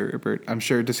 Sorry, Rupert. I'm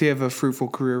sure. Does he have a fruitful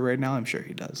career right now? I'm sure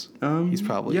he does. He's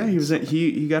probably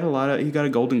he got a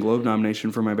Golden Globe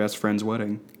nomination for My Best Friend's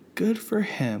Wedding. Good for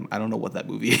him. I don't know what that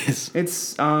movie is.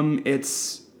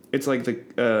 It's like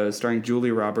the starring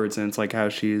Julia Roberts, and it's like how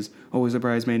she's always a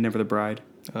bridesmaid, never the bride.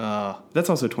 That's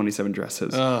also 27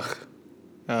 Dresses. Ugh.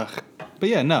 But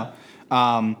yeah, no.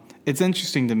 It's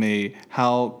interesting to me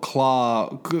how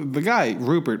Claw, the guy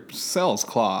Rupert sells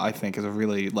Claw, I think, is a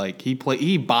really like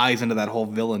he buys into that whole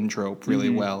villain trope really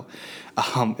well.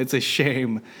 It's a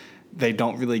shame they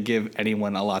don't really give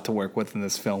anyone a lot to work with in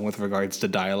this film with regards to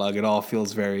dialogue. It all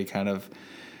feels very kind of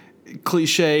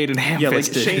cliched and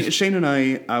ham-fisted. Yeah, like Shane and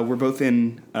I were both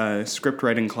in script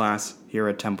writing class here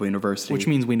at Temple University, which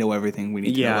means we know everything we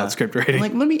need to know about script writing.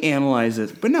 Like, let me analyze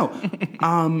it, but no,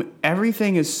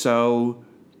 everything is so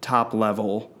top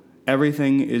level.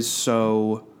 Everything is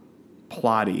so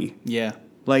plotty. Yeah,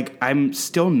 like I'm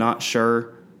still not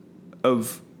sure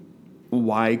of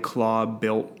why Claw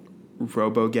built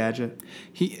Robo-Gadget.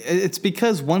 It's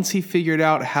because once he figured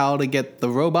out how to get the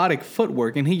robotic foot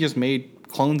working, he just made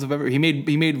clones of every. He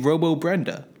made Robo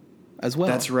Brenda, as well.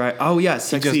 That's right. Oh yeah,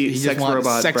 He just wants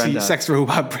robot Brenda. sex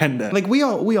robot Brenda. Like we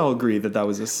all agree that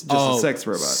was just a sex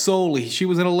robot. Solely, she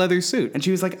was in a leather suit. And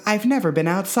she was like, "I've never been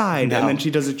outside," No. and then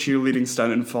she does a cheerleading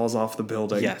stunt and falls off the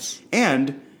building. Yes.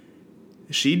 And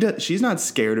she's not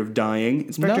scared of dying.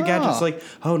 Inspector No. Gadget's like,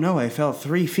 "Oh no, I fell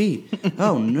 3 feet.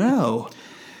 Oh no."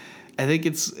 I think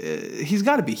he's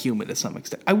got to be human to some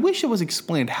extent. I wish it was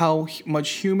explained how much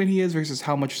human he is versus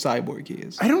how much cyborg he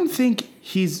is. I don't think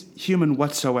he's human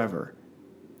whatsoever.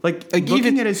 Like looking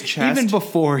even at his chest, even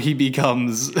before he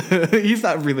becomes, he's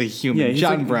not really human. he's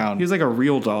John like, Brown. He's like a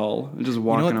real doll, just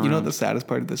walking around. You know what the saddest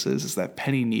part of this is that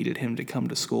Penny needed him to come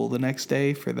to school the next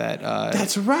day for that.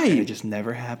 That's right. And it just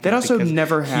never happened. That also because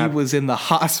never happened. He was in the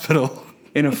hospital,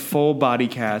 In a full body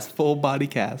cast. full body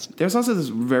cast. There's also this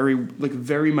very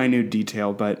minute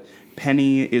detail, but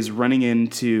Penny is running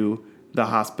into the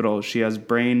hospital. She has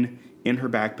Brain in her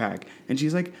backpack, and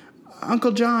she's like,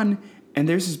 "Uncle John." And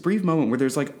there's this brief moment where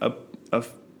there's like a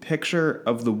picture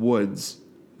of the woods,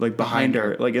 like behind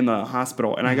her, like in the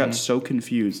hospital, and I got so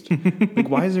confused. Like,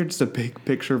 why is there just a big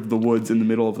picture of the woods in the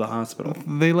middle of the hospital?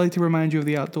 They like to remind you of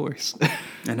the outdoors.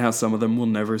 And how some of them will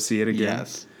never see it again.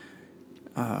 Yes.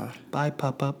 Bye,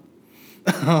 Pop-Up.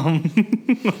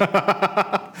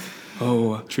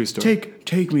 Oh, True story.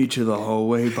 Take me to the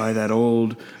hallway by that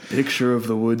old picture of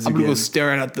the woods I'm gonna again. go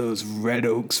staring at those red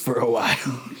oaks for a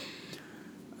while.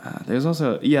 There's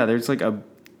also there's like a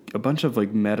bunch of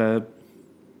like meta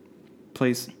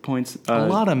points. A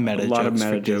lot of meta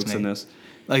jokes Disney. in this.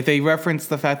 Like they reference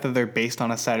the fact that they're based on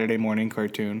a Saturday morning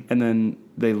cartoon. And then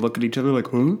they look at each other like,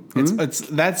 huh? That's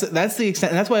the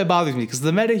extent. And that's why it bothers me, because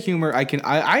the meta humor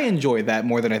I enjoy that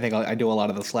more than I think I do a lot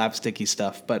of the slapsticky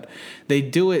stuff. But they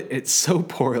do it's so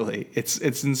poorly. It's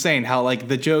insane how like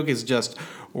the joke is just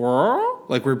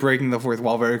like we're breaking the fourth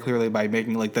wall very clearly by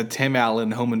making like the Tim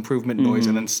Allen Home Improvement noise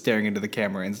and then staring into the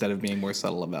camera instead of being more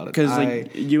subtle about it. Because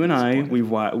like you and I, we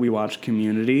watched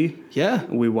Community. Yeah.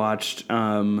 We watched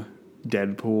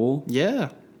Deadpool. Yeah.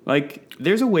 Like,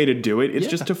 there's a way to do it. It's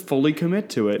just to fully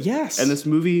commit to it. Yes. And this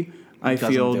movie, I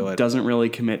Doesn't do feel, it. doesn't really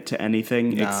commit to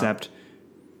anything except.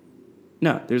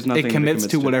 No, there's nothing. It that commits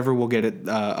to it. whatever will get it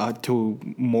to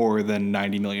more than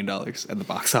 $90 million at the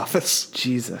box office.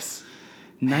 Jesus.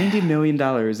 $90 million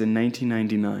in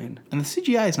 1999. And the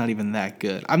CGI is not even that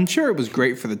good. I'm sure it was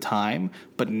great for the time,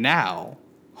 but now,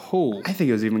 I think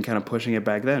it was even kind of pushing it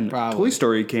back then. Probably. Toy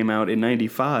Story came out in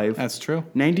 95. That's true.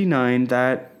 99,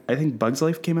 I think Bug's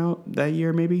Life came out that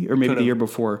year maybe? Or maybe Could've. the year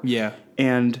before. Yeah.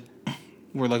 And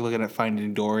We're like looking at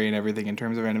Finding Dory and everything in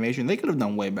terms of animation. They could have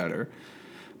done way better.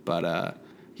 But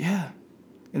yeah.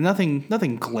 And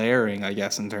nothing glaring, I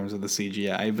guess, in terms of the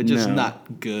CGI, but just No.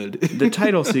 not good. the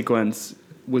title sequence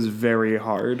was very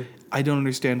hard. I don't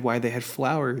understand why they had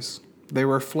flowers. There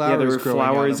were flowers. Yeah, there were growing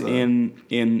out flowers of the-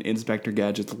 in Inspector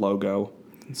Gadget's logo.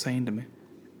 Insane to me.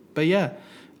 But yeah,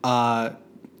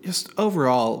 just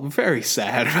overall, very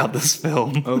sad about this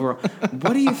film. Overall,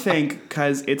 what do you think?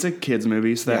 Because it's a kids'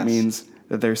 movie, so that Yes. means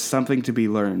that there's something to be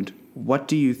learned. What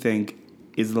do you think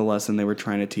is the lesson they were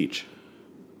trying to teach?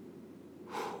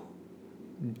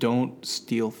 Don't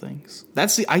steal things.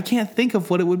 I can't think of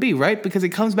what it would be, right? Because it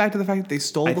comes back to the fact that they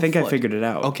stole I the think I foot. figured it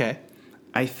out. Okay.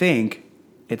 I think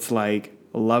it's like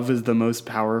love is the most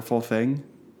powerful thing.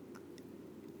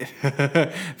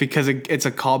 Because it's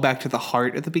a callback to the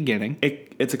heart at the beginning.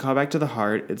 It's a callback to the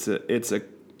heart.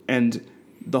 And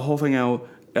the whole thing how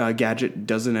Gadget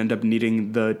doesn't end up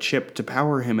needing the chip to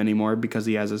power him anymore because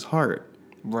he has his heart.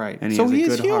 Right. And he so has a he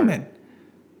is good heart. human.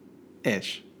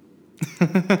 Ish.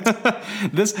 Even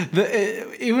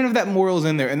if that moral is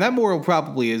in there, and that moral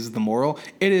probably is the moral,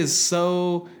 it's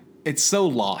so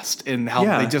lost in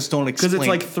how they just don't explain because it's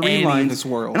like three any lines. of this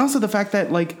world. And also the fact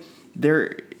that like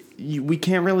we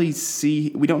can't really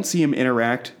we don't see him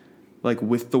interact like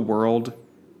with the world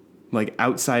like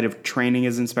outside of training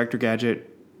as Inspector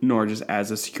Gadget nor just as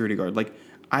a security guard. Like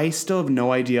I still have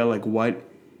no idea like what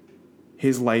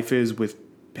his life is with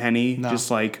Penny just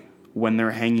like when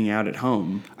they're hanging out at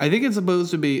home. I think it's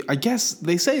supposed to be, I guess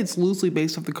they say it's loosely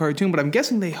based off the cartoon, but I'm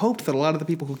guessing they hoped that a lot of the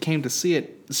people who came to see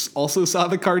it also saw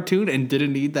the cartoon and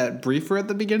didn't need that briefer at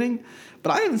the beginning.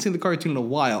 But I haven't seen the cartoon in a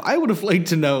while. I would have liked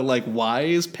to know, like, why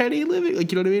is Penny living? Like,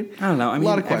 you know what I mean? I don't know. I mean, a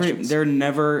lot of questions. there are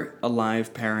never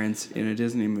alive parents in a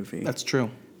Disney movie. That's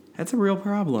true. That's a real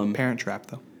problem. Parent Trap,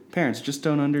 though. Parents, just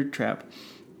don't under trap.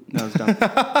 No, it's dumb.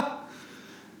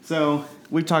 So,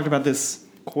 we've talked about this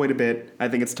quite a bit. I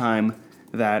think it's time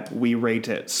that we rate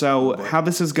it. So, how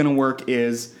this is going to work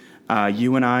is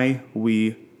you and I,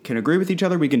 we can agree with each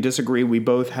other. We can disagree. We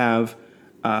both have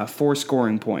 4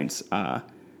 scoring points.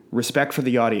 respect for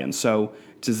the audience. So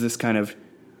does this kind of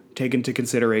take into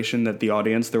consideration that the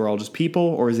audience, they're all just people,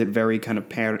 or is it very kind of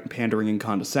pandering and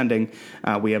condescending?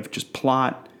 We have just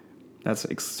plot, that's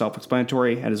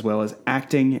self-explanatory, and as well as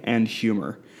acting and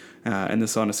humor. And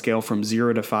this on a scale from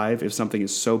 0 to 5. If something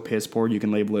is so piss poor, you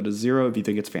can label it as 0. If you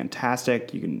think it's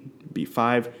fantastic, you can be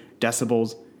 5.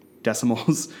 Decibels,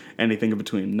 decimals, anything in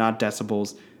between. Not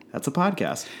decibels. That's a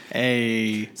podcast.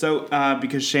 Hey. So,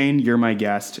 because Shane, you're my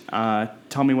guest,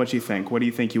 tell me what you think. What do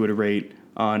you think you would rate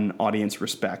on audience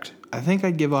respect? I think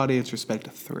I'd give audience respect a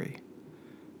 3.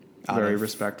 Very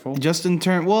respectful. Just in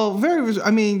terms, well, I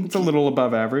mean, It's a little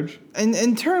above average.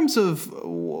 in terms of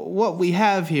what we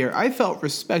have here, I felt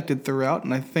respected throughout,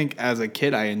 and I think as a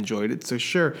kid I enjoyed it. So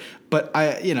sure, but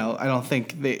I don't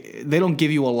think they don't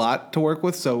give you a lot to work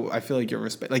with. So I feel like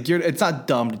it's not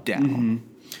dumbed down. Mm-hmm.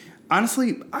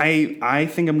 Honestly, I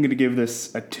think I'm gonna give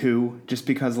this a 2, just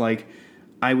because like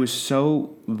I was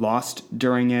so lost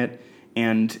during it,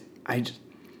 and I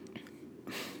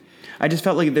just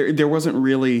felt like there wasn't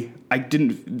really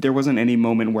there wasn't any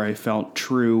moment where I felt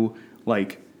true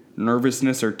like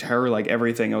nervousness or terror. Like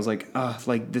everything, I was like,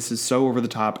 like this is so over the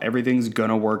top. Everything's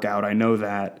gonna work out. I know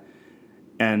that,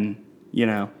 and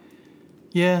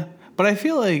Yeah, but I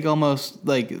feel like almost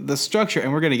like the structure,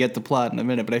 and we're gonna get the plot in a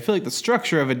minute. But I feel like the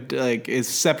structure of it like is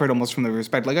separate almost from the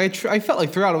respect. Like I felt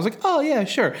like throughout I was like, oh yeah,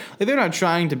 sure. Like they're not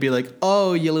trying to be like,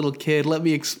 oh you little kid, let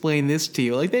me explain this to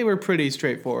you. Like they were pretty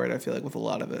straightforward. I feel like with a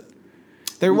lot of it.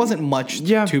 There wasn't much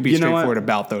to be straightforward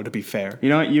about, though, to be fair. You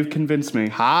know what? You've convinced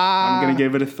me. I'm going to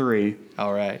give it a 3.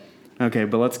 All right. Okay,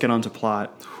 but let's get on to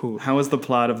plot. How was the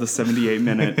plot of the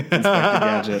 78-minute Inspector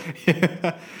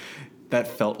Gadget? That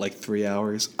felt like 3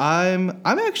 hours. I'm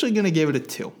actually going to give it a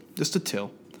 2. Just a 2.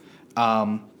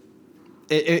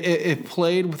 It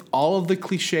played with all of the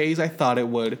cliches I thought it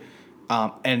would.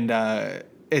 And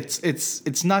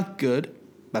it's not good.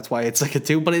 That's why it's like a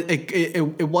 2. But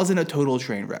it wasn't a total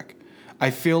train wreck. I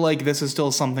feel like this is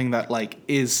still something that like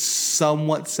is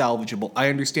somewhat salvageable. I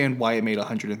understand why it made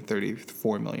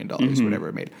 $134 million, whatever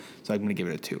it made. So I'm going to give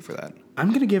it a 2 for that. I'm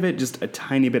going to give it just a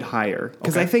tiny bit higher,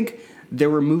 because Okay. I think there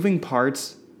were moving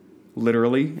parts,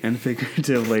 literally and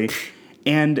figuratively,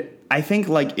 and I think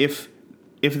like if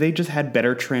they just had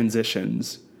better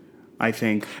transitions, I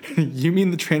think. You mean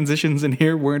the transitions in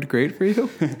here weren't great for you?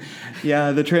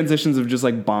 Yeah, the transitions of just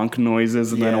like bonk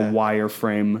noises and then Yeah. a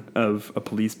wireframe of a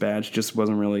police badge just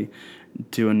wasn't really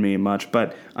doing me much.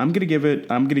 But I'm gonna give it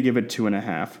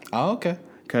 2.5. Oh, okay.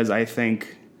 Because I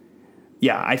think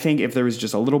if there was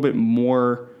just a little bit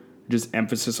more just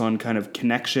emphasis on kind of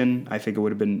connection, I think it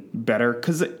would have been better.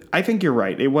 Because I think you're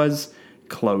right, it was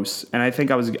close, and I think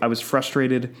I was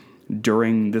frustrated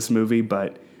during this movie,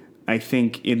 but I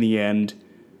think in the end,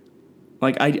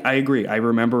 like I agree. I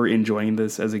remember enjoying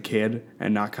this as a kid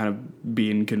and not kind of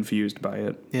being confused by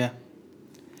it. Yeah.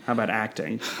 How about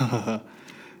acting?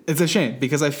 It's a shame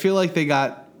because I feel like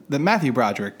that Matthew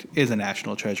Broderick is a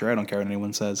national treasure. I don't care what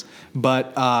anyone says,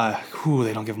 but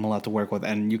they don't give him a lot to work with,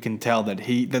 and you can tell that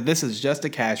this is just a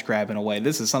cash grab in a way.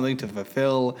 This is something to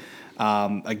fulfill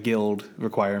a guild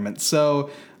requirement.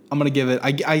 So I'm gonna give it.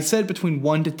 I said between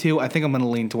 1 to 2. I think I'm gonna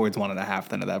lean towards 1.5.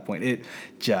 Then at that point, it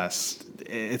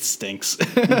stinks.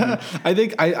 Mm-hmm.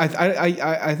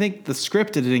 I think the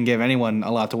script didn't give anyone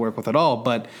a lot to work with at all.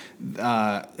 But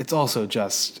it's also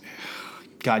just,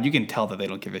 God, you can tell that they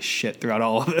don't give a shit throughout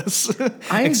all of this,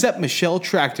 except Michelle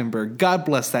Trachtenberg. God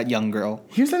bless that young girl.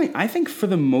 Here's the thing. I think for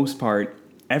the most part,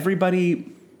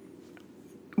 everybody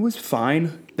was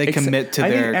fine. They commit to I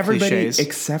their think everybody cliches.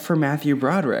 except for Matthew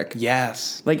Broderick.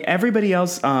 Yes. Like everybody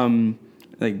else,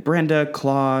 like Brenda,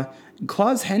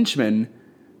 Claw's henchmen.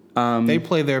 They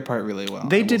play their part really well.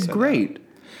 They I will did say great. that.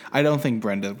 I don't think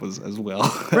Brenda was as well.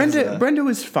 Brenda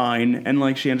was fine, and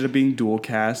like she ended up being dual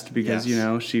cast because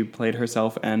Yes. she played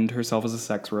herself and herself as a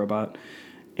sex robot,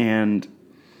 and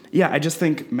yeah, I just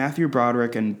think Matthew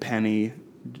Broderick and Penny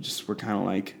just were kind of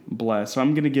like blessed. So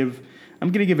I'm gonna give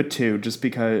it 2 just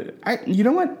because you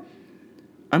know what,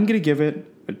 I'm gonna give it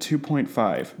a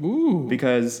 2.5. Ooh.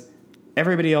 Because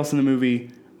everybody else in the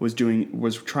movie was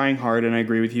trying hard, and I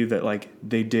agree with you that like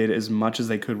they did as much as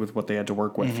they could with what they had to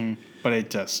work with. Mm-hmm. But it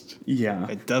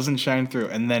doesn't shine through.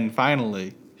 And then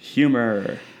finally,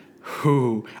 Humor.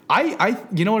 you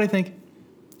know what I think?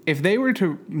 If they were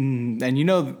to, and you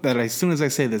know that as soon as I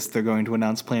say this, they're going to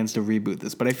announce plans to reboot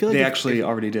this. But I feel like They actually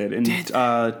already did,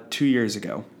 2 years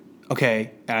ago.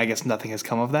 okay, and I guess nothing has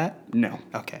come of that. No.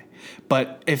 Okay,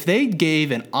 but if they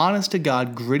gave an honest to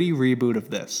God gritty reboot of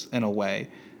this in a way,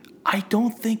 I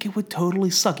don't think it would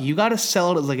totally suck. You got to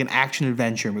sell it as like an action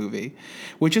adventure movie,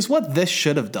 which is what this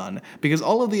should have done, because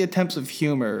all of the attempts of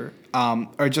humor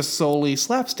are just solely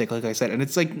slapstick, like I said. And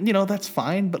it's like, that's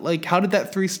fine, but like, how did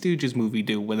that Three Stooges movie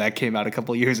do when that came out a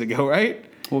couple years ago, right?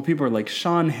 Well, people are like,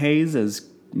 Sean Hayes as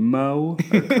Mo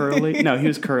or Curly. No, he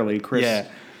was Curly. Chris. Yeah.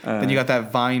 Then you got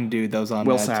that Vine dude that was on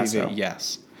Will Mad Sasso. TV.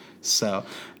 Yes. So,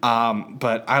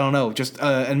 but I don't know. Just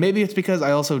and maybe it's because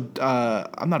I also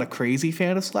I'm not a crazy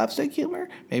fan of slapstick humor.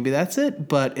 Maybe that's it.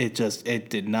 But it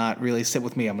did not really sit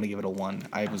with me. I'm gonna give it a 1.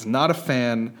 I was not a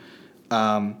fan.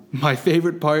 My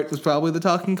favorite part was probably the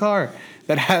talking car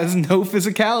that has no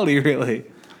physicality really.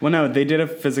 Well, no, they did a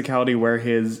physicality where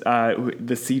his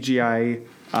the CGI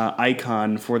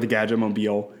icon for the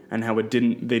Gadgetmobile, and how they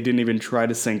didn't even try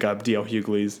to sync up D.L.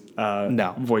 Hughley's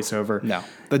voiceover. No,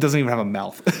 that doesn't even have a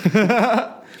mouth.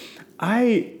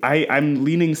 I'm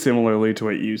leaning similarly to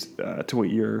what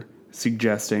you're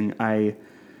suggesting. I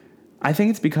think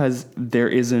it's because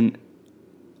they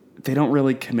don't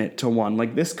really commit to one.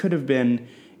 Like, this could have been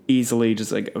easily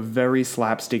just like a very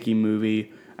slapsticky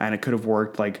movie, and it could have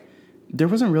worked. Like, there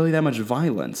wasn't really that much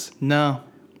violence. No,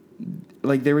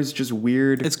 like, there was just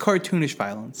weird. it's cartoonish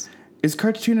violence. It's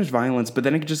cartoonish violence, but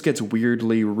then it just gets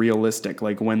weirdly realistic.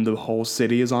 Like, when the whole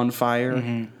city is on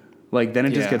fire, like, then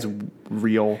it just Yeah. gets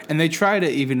real. And they try to,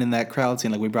 even in that crowd scene,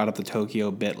 like we brought up the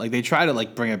Tokyo bit, like they try to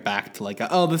like bring it back to like,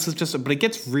 this is just, but it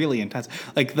gets really intense.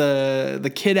 Like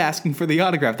the kid asking for the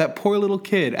autograph, that poor little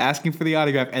kid asking for the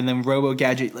autograph, and then Robo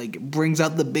Gadget like brings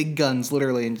out the big guns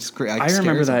literally and just I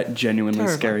remember that genuinely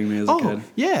scaring me as a kid.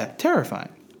 Yeah, terrifying.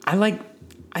 I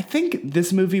think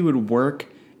this movie would work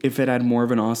if it had more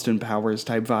of an Austin Powers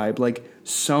type vibe. Like,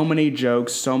 so many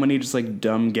jokes, so many just like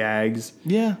dumb gags.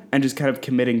 Yeah. And just kind of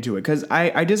committing to it. Because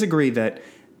I disagree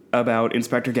about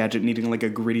Inspector Gadget needing like a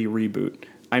gritty reboot.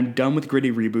 I'm done with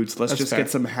gritty reboots. Let's just fair. get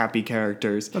some happy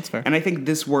characters. That's fair. And I think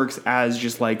this works as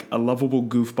just like a lovable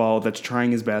goofball that's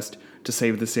trying his best to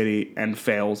save the city and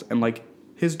fails. And like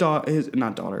his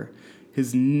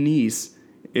niece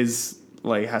is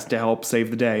like has to help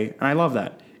save the day. And I love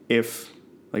that.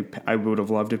 I would have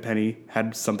loved if Penny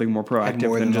had something more proactive Had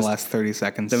more than than the just last 30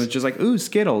 seconds. then it's just like, ooh,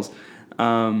 Skittles.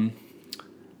 But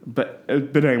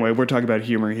anyway, we're talking about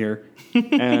humor here.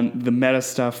 And the meta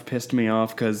stuff pissed me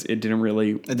off because it didn't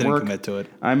really didn't commit to it.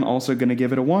 I'm also going to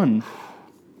give it a 1.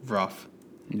 Rough.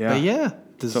 Yeah. But yeah, So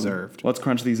deserved. let's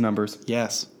crunch these numbers.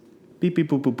 Yes. Beep, beep,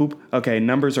 boop, boop, boop. Okay,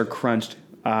 numbers are crunched.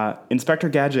 Inspector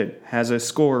Gadget has a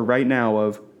score right now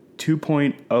of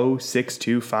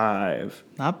 2.0625.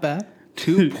 Not bad.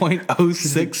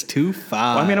 2.0625.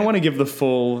 Well, I mean, I want to give the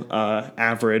full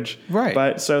average. Right.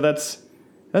 But so that's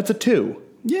a 2.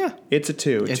 Yeah. It's a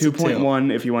 2. It's a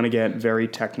 2.1 if you want to get very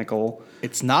technical.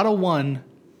 It's not a 1,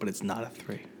 but it's not a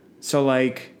 3. So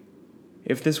like,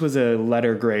 if this was a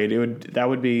letter grade,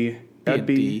 it'd be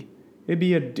D. it'd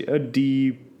be a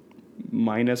D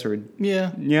minus or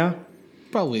Yeah. yeah.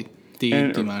 Probably D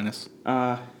minus.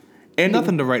 And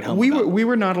Nothing to write home we about.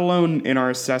 were not alone in our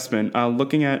assessment.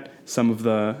 Looking at some of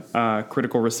the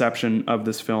critical reception of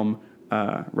this film,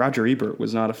 Roger Ebert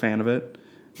was not a fan of it.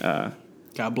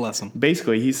 God bless him.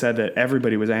 Basically, he said that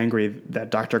everybody was angry that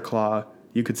Dr. Claw,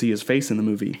 you could see his face in the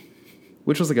movie,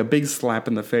 which was like a big slap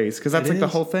in the face because that's It like the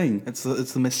is. whole thing. It's the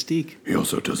mystique. He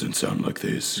also doesn't sound like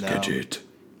this, No. Gadget.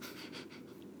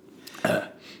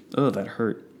 Oh, that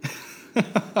hurt.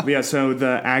 But yeah, so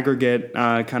the aggregate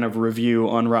kind of review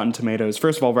on Rotten Tomatoes.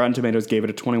 First of all, Rotten Tomatoes gave it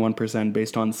a 21%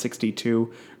 based on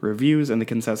 62 reviews, and the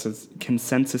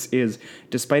consensus is,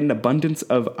 despite an abundance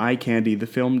of eye candy, the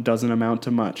film doesn't amount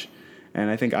to much. And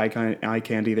I think eye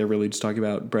candy, they're really just talking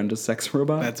about Brenda's sex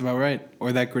robot. That's about right.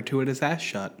 Or that gratuitous ass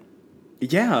shot.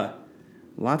 Yeah,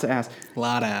 lots of ass.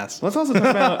 Lot of ass. Let's also talk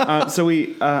about.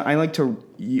 I like to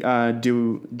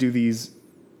do these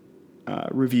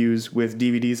reviews with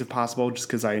DVDs if possible, just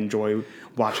because I enjoy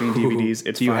watching DVDs.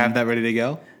 It's Do you fun. have that ready to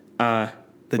go? The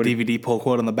what do DVD pull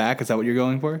quote on the back, is that what you're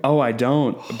going for? Oh, I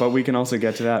don't, but we can also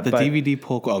get to that. The but, DVD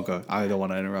pull quote. Oh, God. I don't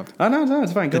want to interrupt. Oh no,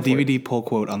 it's fine. Go The for it. DVD pull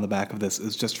quote on the back of this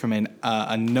is just from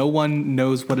a no one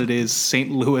knows what it is St.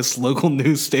 Louis local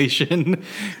news station.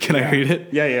 Can I read it?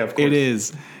 Yeah, of course. It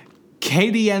is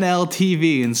KDNL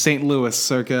TV in St. Louis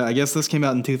circa, I guess this came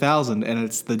out in 2000, and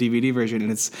it's the DVD version, and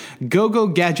it's Go-Go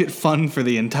Gadget fun for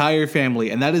the entire family,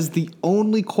 and that is the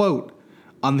only quote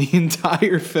on the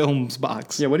entire film's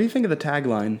box. Yeah, what do you think of the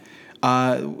tagline?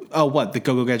 What? The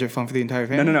Go-Go Gadget fun for the entire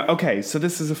family? No. Okay, so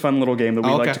this is a fun little game that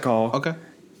we like to call Okay.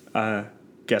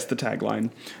 Guess the Tagline.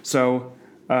 So,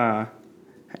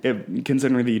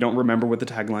 considering that you don't remember what the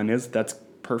tagline is, that's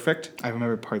perfect. I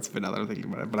remember parts of it now that I'm thinking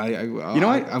about it, but You know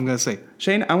what? I'm gonna say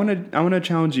Shane, I want to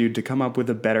challenge you to come up with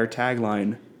a better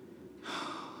tagline.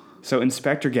 So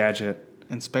Inspector Gadget.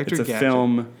 Inspector It's a Gadget.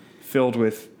 film filled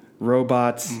with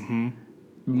robots,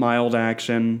 mild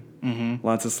action,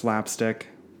 lots of slapstick.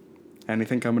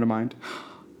 Anything coming to mind?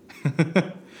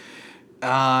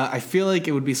 I feel like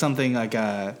it would be something like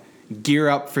gear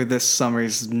up for this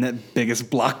summer's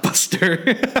biggest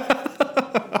blockbuster.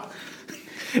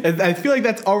 I feel like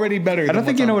that's already better. I don't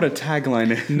think you know what a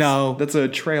tagline is. No. That's a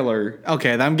trailer.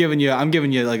 Okay, then I'm giving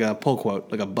you like a pull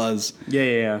quote, like a buzz.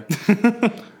 Yeah.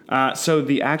 So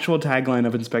the actual tagline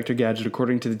of Inspector Gadget,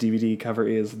 according to the DVD cover,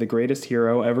 is "The greatest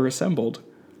hero ever assembled."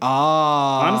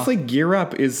 Honestly, Gear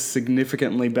Up is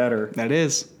significantly better That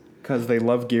is. because they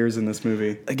love gears in this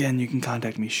movie. Again, you can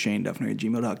contact me,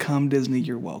 ShaneDuffner@gmail.com. Disney,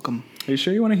 you're welcome. Are you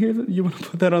sure you want to hear that? You want to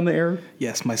put that on the air?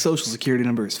 Yes, my social security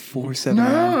number is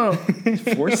 479.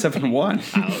 471.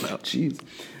 I don't know. Jeez.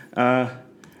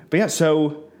 But yeah,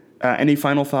 so any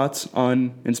final thoughts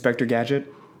on Inspector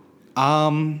Gadget?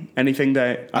 Anything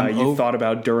that you thought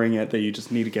about during it that you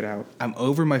just need to get out? I'm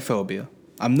over my phobia.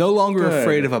 I'm no longer Good.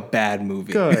 afraid of a bad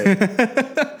movie. Good.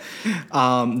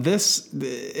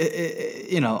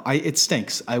 It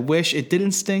stinks. I wish it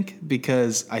didn't stink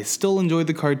because I still enjoyed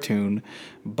the cartoon,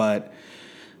 but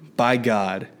by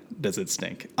God, does it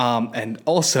stink. And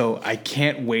also, I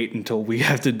can't wait until we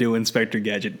have to do Inspector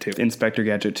Gadget 2. Inspector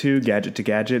Gadget 2, Gadget to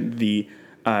Gadget, the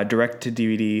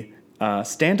direct-to-DVD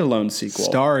standalone sequel.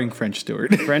 Starring French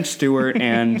Stewart. French Stewart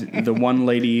and the one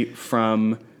lady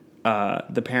from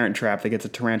The Parent Trap that gets a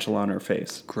tarantula on her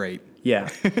face. Great. Yeah.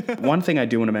 One thing I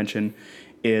do want to mention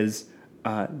is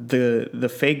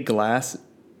the fake glass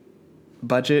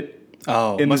budget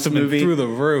in must this have movie. been through the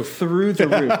roof. Through the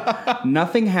roof.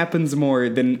 Nothing happens more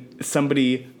than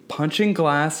somebody punching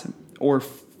glass or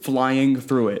flying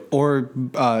through it. Or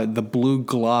the blue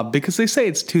glob, because they say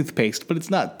it's toothpaste, but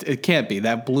it's not. It can't be.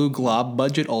 That blue glob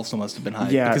budget also must have been high.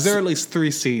 Yeah, because there are at least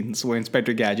 3 scenes where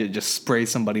Inspector Gadget just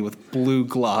sprays somebody with blue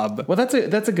glob. Well, that's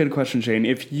a good question, Shane.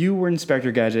 If you were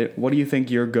Inspector Gadget, what do you think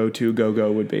your go-to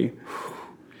go-go would be?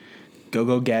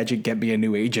 Go Gadget, get me a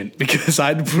new agent, because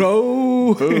I'd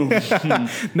pro.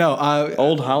 No,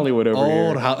 Old Hollywood over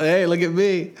here. Hey, look at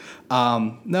me.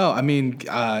 No, I mean,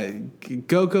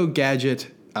 Go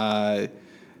Gadget,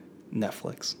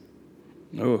 Netflix.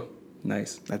 Oh,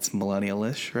 nice. That's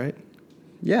millennial-ish, right?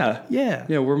 Yeah. Yeah.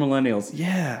 Yeah, we're millennials.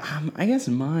 Yeah. I guess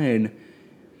mine,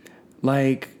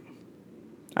 like,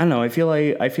 I don't know. I feel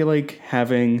like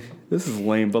having, this is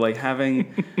lame, but like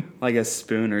having like a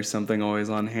spoon or something always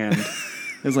on hand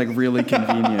is like really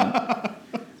convenient.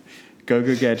 Go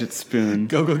Gadget spoon.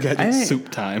 Go Gadget soup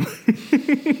time.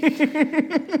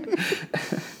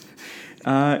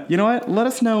 You know what? Let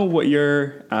us know what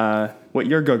your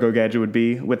Go Gadget would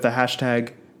be with the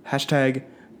hashtag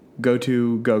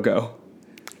 #GoToGoGo.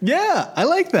 Yeah, I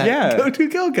like that. Yeah. Go to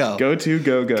Go. Go to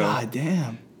Go. God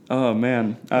damn. Oh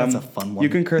man, That's a fun one. You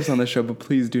can curse on the show, but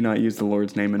please do not use the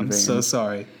Lord's name in vain. I'm so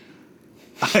sorry.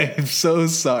 I am so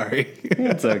sorry.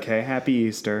 It's okay. Happy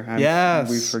Easter. Yes.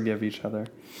 We forgive each other.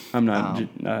 I'm not.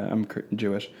 I'm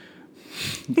Jewish.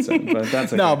 So, but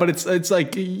that's okay. No, but it's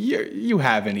like you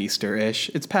have an Easter-ish.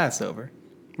 It's Passover,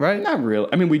 right? Not really.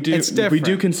 I mean, we do. It's We different.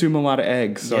 do consume a lot of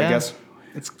eggs, so I Yeah. guess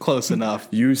It's close enough.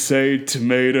 you say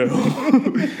tomato.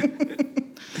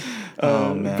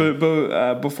 Oh man.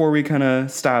 But before we kind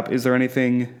of stop, is there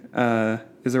anything that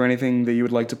you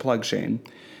would like to plug, Shane?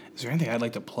 Is there anything I'd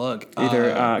like to plug?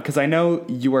 Either because I know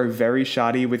you are very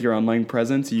shoddy with your online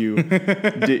presence. You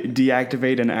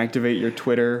deactivate and activate your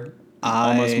Twitter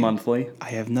almost monthly. I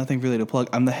have nothing really to plug.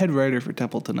 I'm the head writer for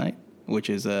Temple Tonight, which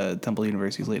is Temple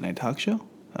University's late night talk show.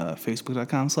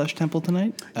 Facebook.com/Temple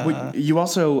Tonight. You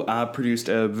also produced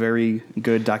a very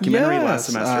good documentary last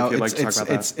semester. If you'd like to talk about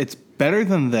that. It's better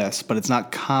than this, but it's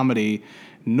not comedy,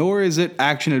 nor is it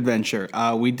action adventure.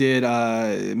 We did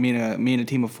me and a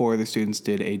team of 4 other students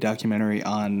did a documentary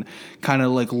on kind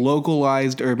of like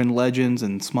localized urban legends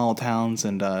and small towns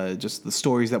and just the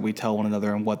stories that we tell one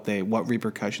another and what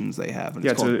repercussions they have. And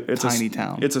it's called Tiny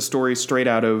Town. It's a story straight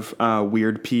out of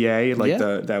Weird PA, like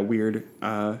that weird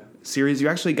series. You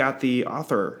actually got the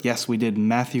author. Yes, we did.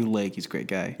 Matthew Lake. He's a great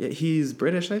guy. Yeah, he's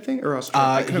British, I think, or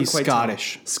Australian. I couldn't He's quite tell.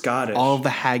 Scottish. Scottish. All of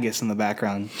the haggis in the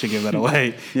background should give that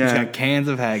away. Yeah. He's got cans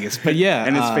of haggis. But yeah.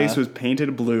 and his face was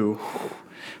painted blue.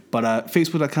 But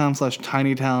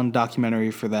Facebook.com/TinyTown documentary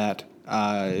for that.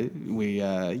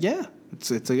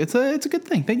 It's a good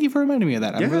thing. Thank you for reminding me of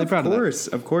that. I'm really proud of that.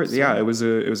 Of course. Yeah, it was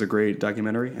a great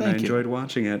documentary, and I Thank you. enjoyed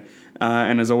watching it.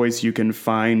 And as always, you can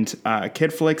find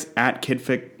KidFlix at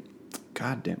KidFlix.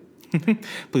 God damn.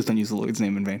 Please don't use the Lord's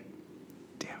name in vain.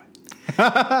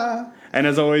 And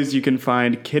as always, you can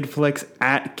find KidFlix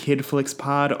at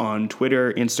KidFlixPod on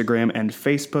Twitter, Instagram, and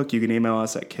Facebook. You can email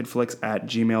us at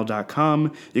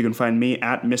kidflix@gmail.com. You can find me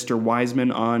at Mr.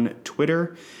 Wiseman on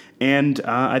Twitter. And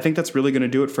I think that's really going to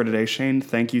do it for today. Shane,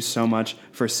 thank you so much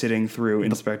for sitting through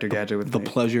Inspector Gadget with me. The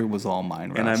pleasure was all mine,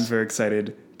 Russ. And I'm very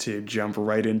excited to jump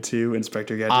right into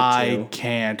Inspector Gadget 2. I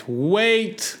can't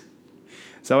wait.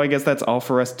 So I guess that's all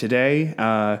for us today.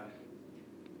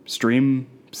 Stream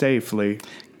safely.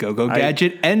 Go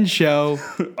Gadget End Show.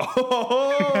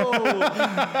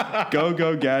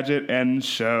 Go Gadget End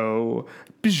Show.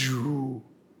 Bijou.